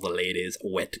gets all the ladies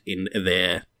wet in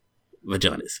their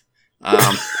vaginas.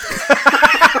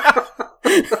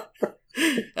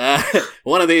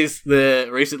 One of these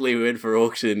recently went for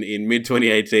auction in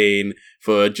mid-2018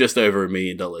 for just over $1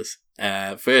 million.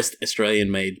 First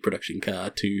Australian-made production car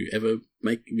to ever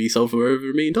be sold for over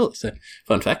 $1 million. So,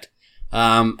 fun fact.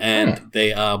 And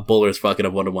they are baller as fuck, and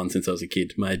I've wanted one since I was a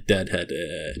kid. My dad had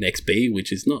an XB,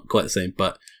 which is not quite the same,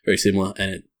 but very similar,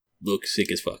 and it looks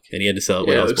sick as fuck. And he had to sell it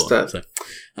when I was born.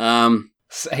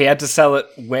 So he had to sell it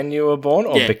when you were born,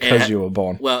 or Yeah, because you were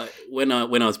born? Well, when I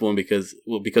was born, because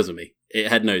of me. It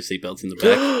had no seatbelts in the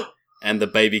back, and the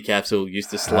baby capsule used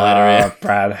to slide around.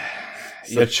 Brad,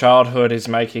 your childhood is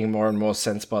making more and more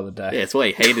sense by the day. Yeah, that's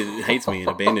why he hates me and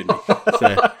abandoned me.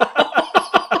 So,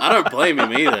 I don't blame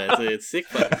him either. It's a sick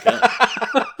fucking car.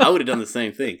 I would have done the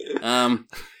same thing.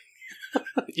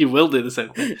 You will do the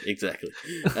same thing. Exactly.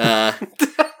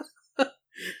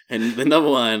 And the number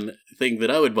one thing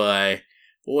that I would buy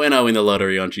when I win the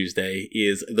lottery on Tuesday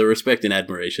is the respect and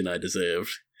admiration I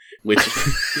deserved. Which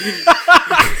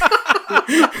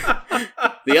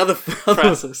the other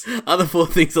 4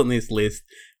 things on this list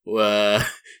were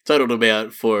totaled about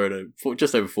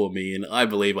just over $4 million. I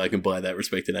believe I can buy that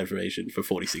respect and admiration for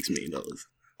 $46 million.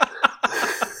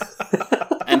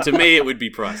 And to me, it would be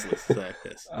priceless. So,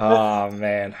 yes. Oh,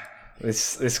 man.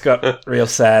 This got real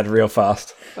sad real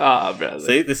fast. Ah, brother.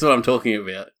 See, this is what I'm talking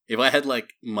about. If I had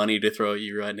like money to throw at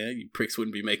you right now, you pricks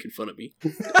wouldn't be making fun of me.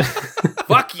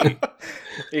 Fuck you.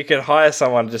 You could hire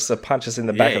someone just to punch us in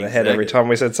the back Yeah, of the head every exactly. time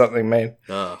we said something mean.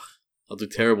 Ugh, I'll do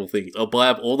terrible things. I'll buy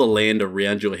up all the land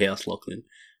around your house, Lachlan,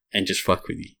 and just fuck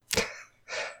with you.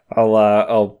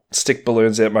 I'll stick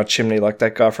balloons out my chimney like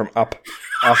that guy from Up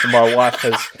after my wife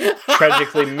has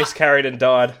tragically miscarried and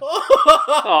died.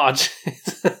 Oh,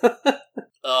 jeez.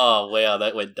 Oh, wow,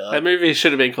 that went dark. That movie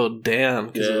should have been called Down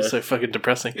because it Yeah. was so fucking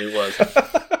depressing. It was.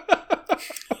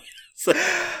 So-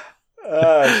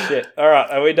 Oh shit! All right,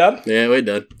 are we done? yeah, we're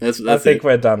done. That's I think it.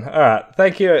 we're done. All right,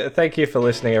 thank you for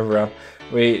listening, everyone.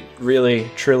 We really,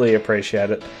 truly appreciate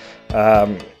it.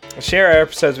 Share our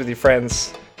episodes with your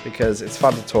friends because it's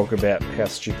fun to talk about how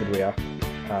stupid we are.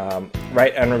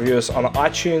 Rate and review us on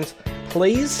iTunes,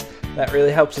 please. That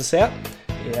really helps us out.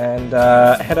 And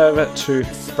head over to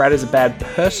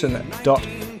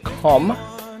bradisabadperson.com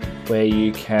where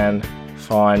you can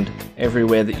find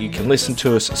everywhere that you can listen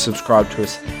to us, subscribe to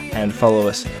us, and follow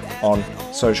us on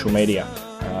social media.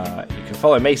 You can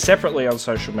follow me separately on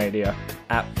social media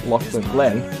at Lachlan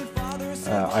Glenn.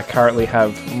 I currently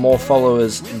have more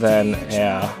followers than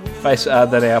our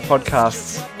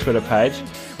podcast's Twitter page.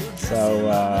 So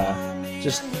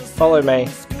just follow me,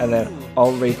 and then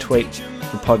I'll retweet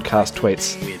the podcast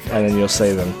tweets, and then you'll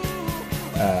see them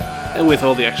And with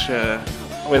all the extra...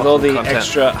 with all the content.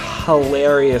 extra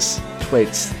hilarious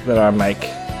tweets that I make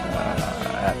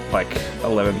at like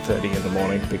 11:30 in the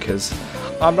morning because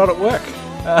I'm not at work.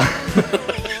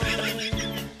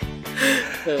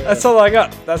 That's all I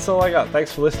got.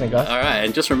 Thanks for listening, guys. All right,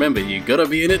 and just remember, you gotta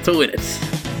be in it to win it.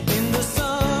 In the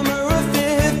summer of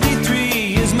 53,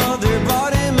 his mother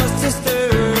brought him a sister.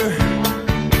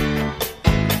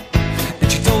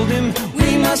 And she told him,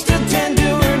 we must attend to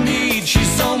her needs. She's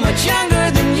so much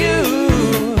younger than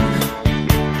you.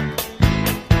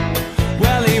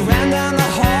 Well, he ran down the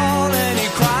hall and he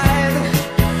cried.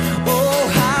 Oh,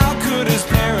 how could his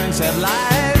parents have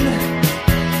lied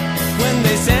when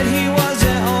they said he